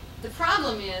 The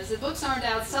problem is the books aren't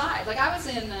outside. Like, I was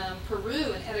in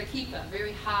Peru, in Arequipa,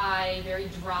 very high, very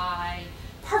dry,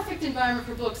 perfect environment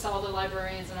for books, all the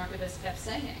librarians and archivists kept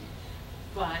saying.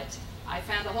 But I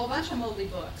found a whole bunch of moldy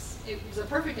books. It was a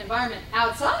perfect environment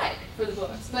outside for the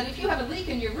books. But if you have a leak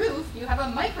in your roof, you have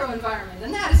a microenvironment,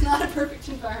 and that is not a perfect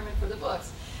environment for the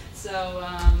books. So,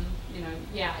 you know,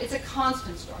 yeah, it's a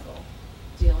constant struggle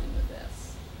dealing with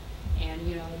this. And,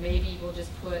 you know, maybe we'll just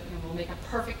we'll make a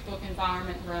perfect book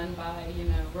environment run by, you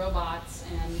know, robots,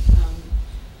 and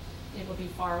it will be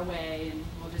far away, and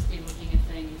we'll just be looking at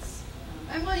things.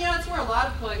 And, well, you know, that's where a lot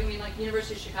of, I mean, like, the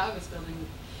University of Chicago is building,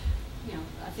 you know,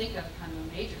 I think of kind of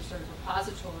a major sort of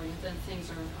repository, and then things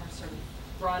are sort of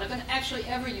brought up. And actually,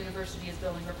 every university is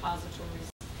building repositories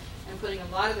and putting a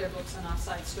lot of their books in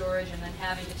off-site storage, and then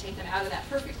having to take them out of that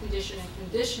perfect condition and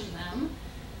condition them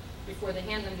before they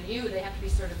hand them to you. They have to be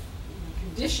sort of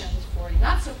conditioned for a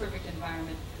not-so-perfect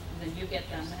environment, and then you get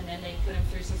them, and then they put them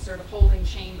through some sort of holding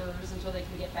chambers until they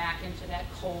can get back into that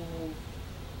cold,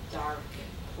 dark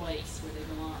place where they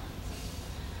belong.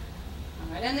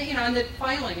 All right, and you know, and the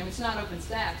filing, I mean, it's not open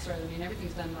stacks, right? I mean,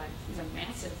 everything's done by these are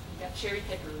massive. You've got cherry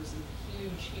pickers and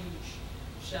huge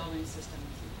shelving systems.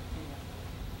 Anyway,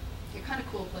 they're kind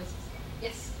of cool places.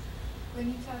 Yes. When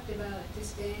you talked about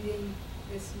disbanding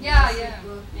this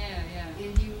book,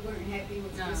 and you weren't happy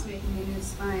with just making a new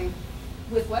spine.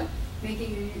 With what?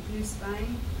 Making a new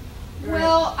spine.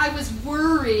 Well, I was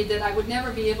worried that I would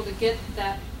never be able to get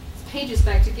that pages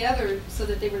back together so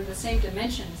that they were the same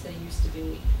dimensions they used to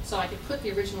be, so I could put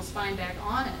the original spine back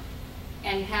on it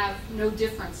and have no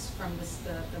difference from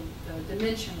the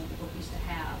dimension that the book used to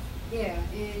have. Yeah,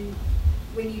 and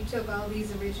when you took all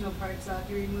these original parts off,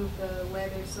 you removed the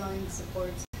leather sewing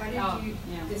supports. How did you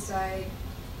decide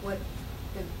what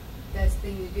the best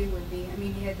thing to do would be? I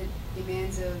mean, you had the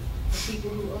demands of the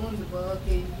people who own the book,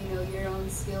 and you know, your own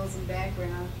skills and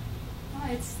background.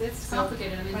 It's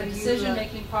complicated. I mean, the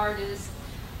decision-making part is,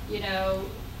 you know,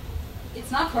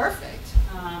 it's not perfect.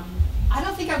 I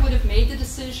don't think I would have made the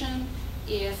decision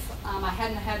if I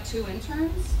hadn't had 2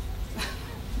 interns,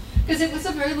 because it was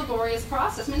a very laborious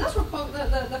process. I mean, those were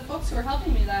the folks who were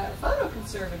helping me that are photo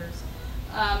conservators.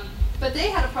 But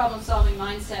they had a problem-solving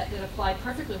mindset that applied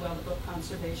perfectly well to book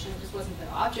conservation. It just wasn't the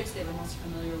objects they were most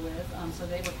familiar with, so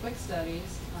they were quick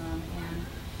studies.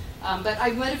 But I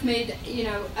would have made, you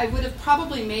know, I would have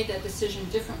probably made that decision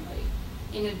differently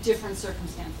in a different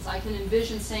circumstances. I can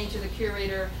envision saying to the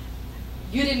curator,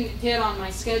 you didn't get on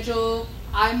my schedule,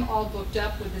 I'm all booked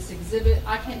up with this exhibit,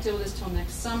 I can't deal with this till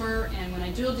next summer, and when I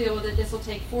do deal with it, this will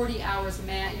take 40 hours, you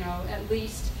know, at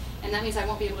least, and that means I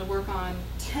won't be able to work on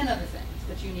 10 other things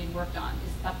that you need worked on.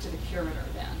 It's up to the curator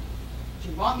then. do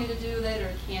you want me to do that,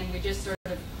 or can we just sort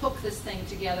of hook this thing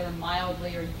together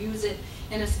mildly, or use it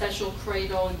in a special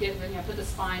cradle and get, put the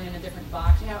spine in a different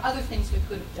box? Other things we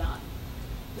could have done.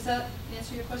 Does that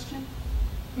answer your question?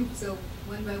 So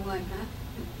one by one, huh?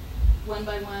 One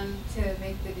by one. To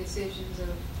make the decisions of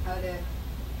how to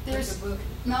put the book.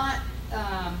 Not,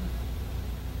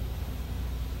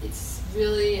 it's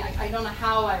really, I don't know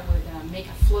how I would make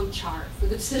a flow chart for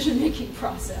the decision-making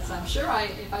process. I'm sure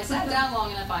if I sat down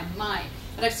long enough, I might.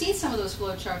 But I've seen some of those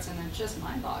flow charts, and they're just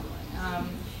mind-boggling.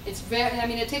 It's very,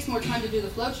 it takes more time to do the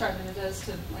flow chart than it does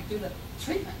to do the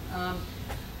treatment.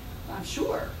 I'm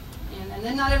sure. And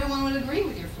then not everyone would agree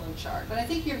with your flow chart. But I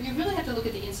think you really have to look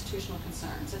at the institutional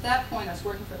concerns. At that point, I was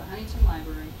working for the Huntington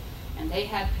Library, and they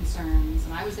had concerns,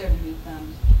 and I was there to meet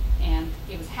them. And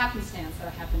it was happenstance that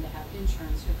I happened to have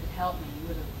interns who could help me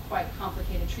with a quite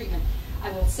complicated treatment.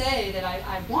 I will say that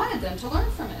I wanted them to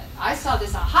learn from it. I saw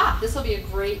this, aha, this will be a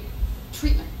great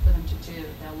treatment for them to do.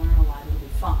 They'll learn a lot, it'll be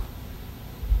fun.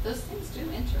 Those things do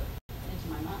enter into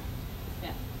my mind.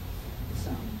 Yeah.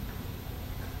 So,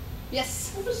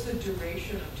 yes? What was the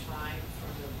duration of time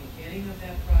from the beginning of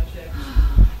that project?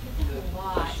 A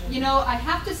lot. I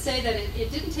have to say that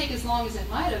it didn't take as long as it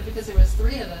might have, because there was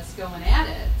 3 of us going at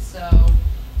it. So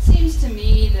it seems to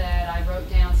me that I wrote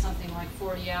down something like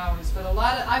 40 hours, but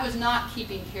I was not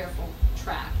keeping careful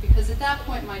track, because at that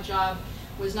point my job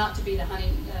was not to be the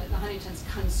Huntington's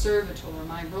conservator.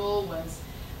 My role was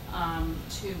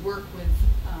to work with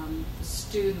the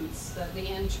students, the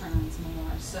interns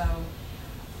more. So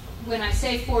when I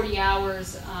say 40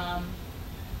 hours,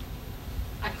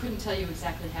 I couldn't tell you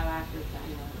exactly how accurate that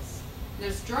was.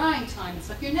 There's drying time and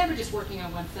stuff. You're never just working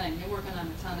on one thing. You're working on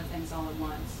a ton of things all at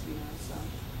once, so.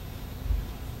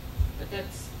 But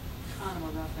that's kind of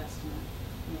a rough estimate.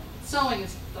 Sewing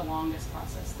is the longest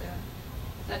process there.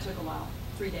 That took a while.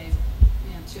 3 days.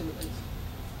 2 at least.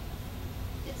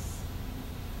 Yes.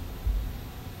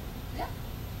 Yeah.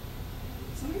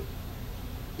 Somebody?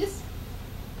 Yes.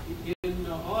 In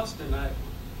Austin,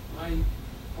 my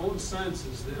own sense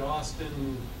is that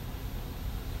Austin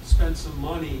spent some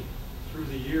money through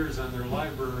the years on their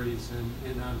libraries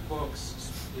and on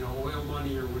books, oil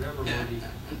money or whatever money.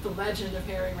 The legend of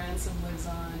Harry Ransom lives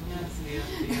on, yes.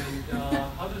 And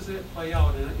how does that play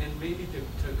out? And maybe to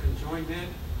conjoin that,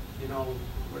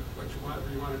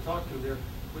 whatever you want to talk to there,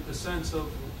 with the sense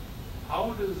of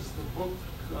how does the book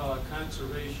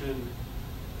conservation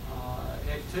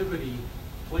activity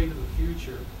play to the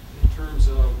future in terms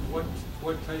of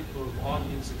what type of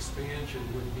audience expansion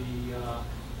would be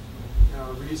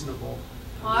reasonable?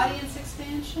 Audience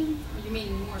expansion? Or you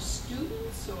mean more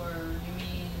students, or you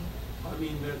mean? I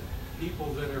mean the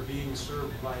people that are being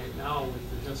served by it now.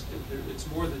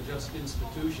 It's more than just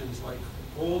institutions like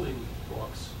holding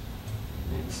books.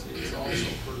 It's also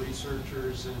for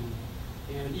researchers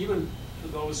and even for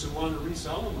those who want to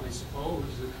resell them, I suppose,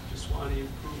 that just want to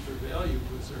improve their value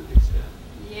to a certain extent.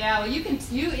 Yeah, well,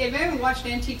 if you ever watched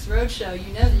Antiques Roadshow,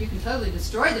 you know that you can totally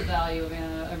destroy the value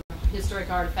of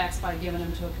historic artifacts by giving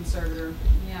them to a conservator.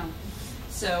 Yeah,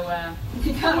 so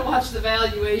you gotta watch the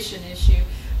valuation issue.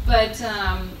 But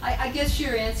I guess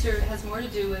your answer has more to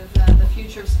do with the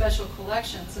future of special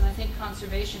collections, and I think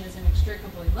conservation is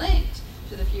inextricably linked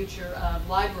to the future of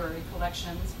library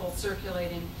collections, both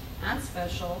circulating and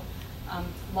special.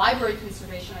 Library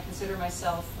conservation, I consider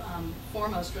myself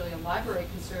foremost really a library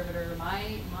conservator.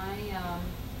 My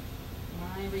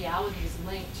reality is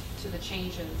linked to the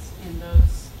changes in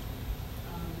those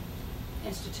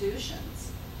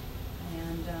institutions,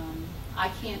 and I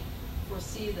can't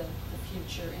foresee the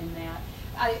future in that.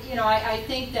 I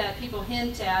think that people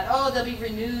hint at, there'll be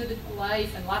renewed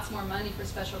life and lots more money for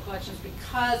special collections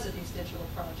because of these digital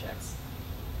projects.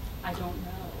 I don't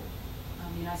know.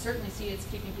 I certainly see it's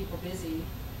keeping people busy,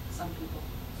 some people.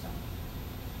 So.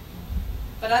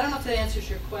 But I don't know if that answers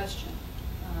your question.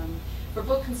 For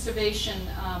book conservation,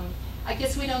 I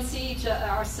guess we don't see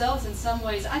ourselves in some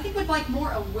ways. I think we'd like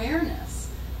more awareness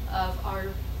of our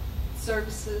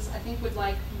services. I think we'd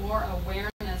like more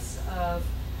awareness of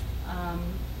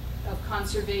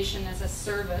conservation as a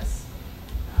service.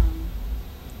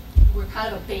 We're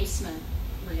kind of a basement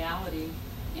reality,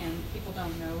 and people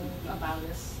don't know about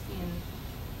us.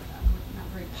 Not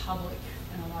very public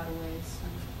in a lot of ways.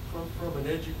 From an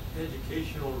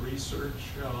educational research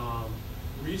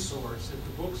resource, if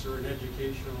the books are an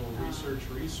educational research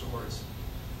resource,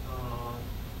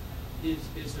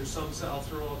 is there some, I'll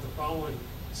throw out the following,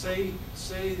 say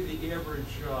the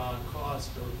average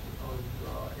cost of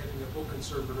having a book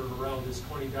conservator around is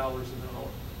 $20 an hour,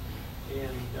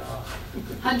 and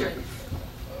 100.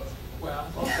 Well,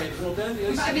 okay, well then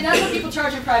that's what people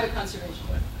charge in private conservation.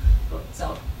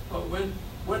 But when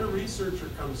a researcher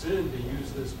comes in to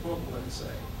use this book, let's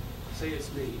say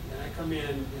it's me, and I come in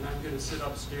and I'm going to sit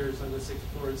upstairs on the 6th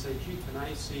floor and say, gee, can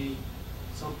I see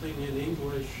something in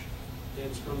English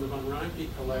that's from the Von Ranke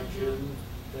collection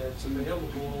that's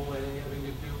available and having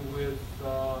to do with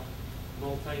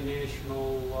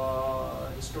multinational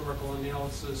historical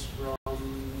analysis from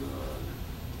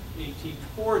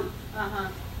 1840.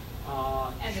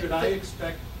 Should I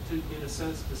expect to, in a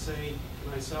sense, to say to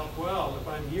myself, well, if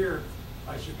I'm here,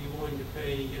 I should be willing to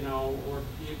pay, you know, or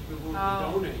be willing to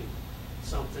donate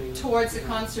something towards the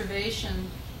conservation?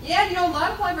 Yeah, you know, a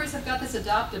lot of libraries have got this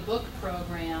Adopt a Book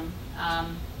program.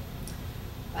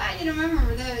 You know, remember,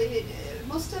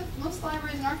 most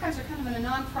libraries and archives are kind of in a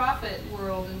nonprofit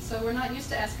world, and so we're not used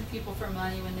to asking people for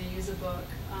money when they use a book.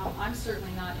 I'm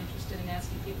certainly not interested in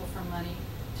asking people for money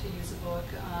to use a book.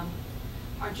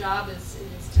 Our job is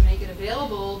to make it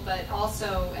available, but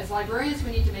also as librarians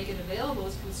we need to make it available.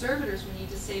 As conservators we need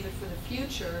to save it for the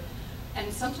future.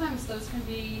 And sometimes those can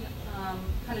be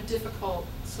kind of difficult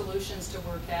solutions to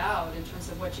work out in terms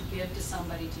of what you give to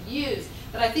somebody to use.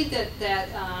 But I think that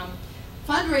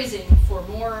fundraising for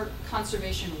more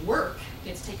conservation work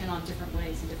gets taken on different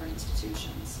ways in different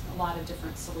institutions. A lot of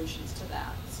different solutions to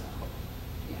that. So,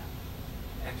 yeah.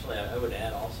 Actually, I would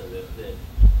add also that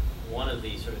one of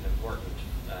the sort of important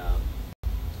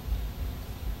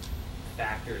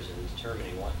factors in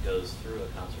determining what goes through a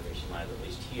conservation lab, at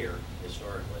least here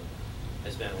historically,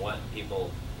 has been what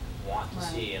people want to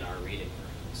see in our reading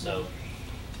room. So,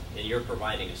 and you're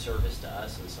providing a service to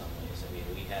us in some ways. I mean,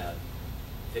 we have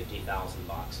 50,000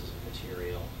 boxes of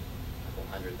material, a couple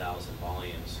 100,000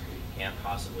 volumes. We can't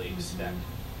possibly expect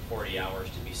 40 hours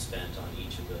to be spent on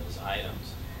each of those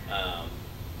items.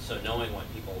 So knowing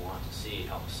what people want to see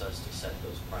helps us to set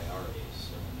those priorities.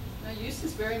 So. Now, use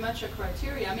is very much a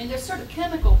criteria. I mean, there's sort of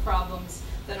chemical problems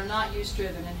that are not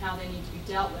use-driven and how they need to be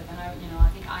dealt with. And I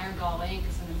think iron gall ink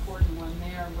is an important one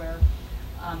there, where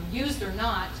used or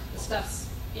not, the stuff's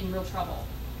in real trouble,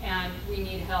 and we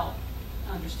need help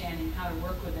understanding how to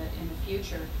work with it in the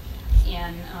future.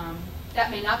 And that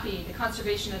may not be, the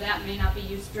conservation of that may not be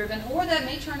use-driven, or that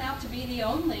may turn out to be the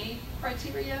only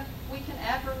criteria we can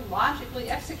ever logically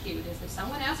execute, is if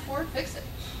someone asks for it, fix it.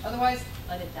 Otherwise,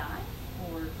 let it die,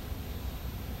 or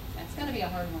that's going to be a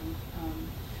hard one.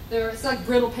 It's like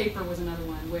brittle paper was another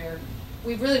one, where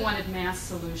we really wanted mass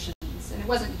solutions, and it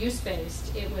wasn't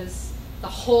use-based, it was the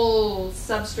whole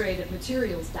substrate of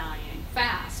materials dying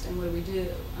fast, and what do we do?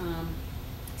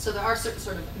 So there are certain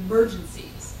sort of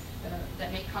emergencies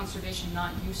that make conservation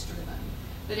not use-driven.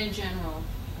 But in general,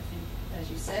 I think, as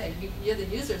you say, you're the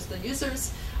users. The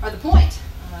users are the point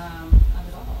of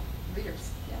it all.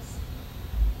 Readers, yes.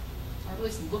 Or at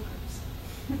least lookers.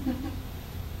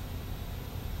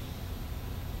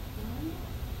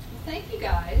 Thank you,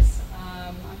 guys.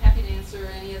 I'm happy to answer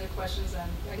any other questions. I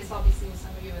guess I'll be seeing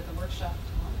some of you at the workshop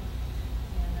tomorrow,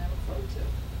 and I look forward to it.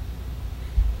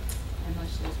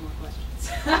 Unless there's more questions.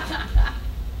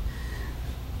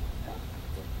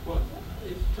 Well,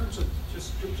 in terms of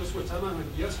just what's on,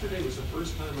 yesterday was the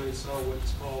first time I saw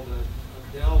what's called a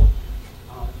Dell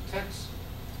text,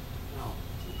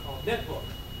 netbook.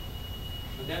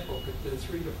 A netbook, it's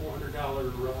 $300 to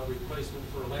 $400 replacement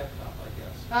for a laptop, I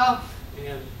guess. Oh.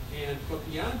 But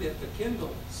beyond that, the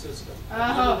Kindle system. Oh, I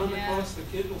don't know yeah. across the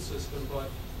Kindle system, but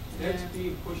that's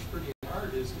being pushed pretty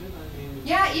hard, isn't it? I mean.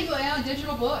 Yeah, ebook,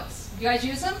 digital books. You guys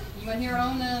use them? You here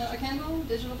own a Kindle,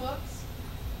 digital books?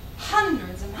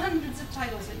 Hundreds and hundreds of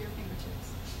titles at your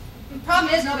fingertips. The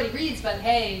problem is nobody reads, but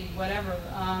hey, whatever.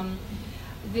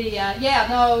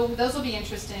 Those will be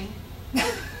interesting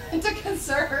to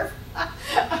conserve.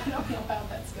 I don't know how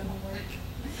that's going to work.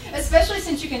 Especially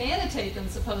since you can annotate them,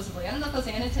 supposedly. I don't know if those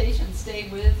annotations stay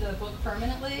with the book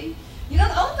permanently. You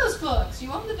don't own those books.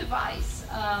 You own the device.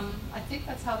 I think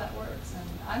that's how that works. And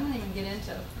I don't even get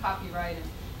into copyright and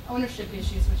ownership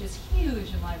issues, which is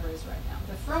huge in libraries right now.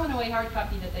 They're throwing away hard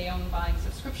copy that they own, buying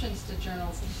subscriptions to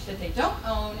journals that they don't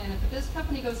own, and if this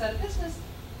company goes out of business,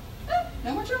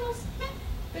 no more journals.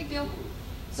 Big deal.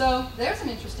 So there's an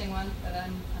interesting one, but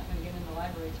I'm not going to get into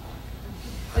library talk.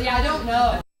 But yeah, I don't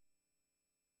know.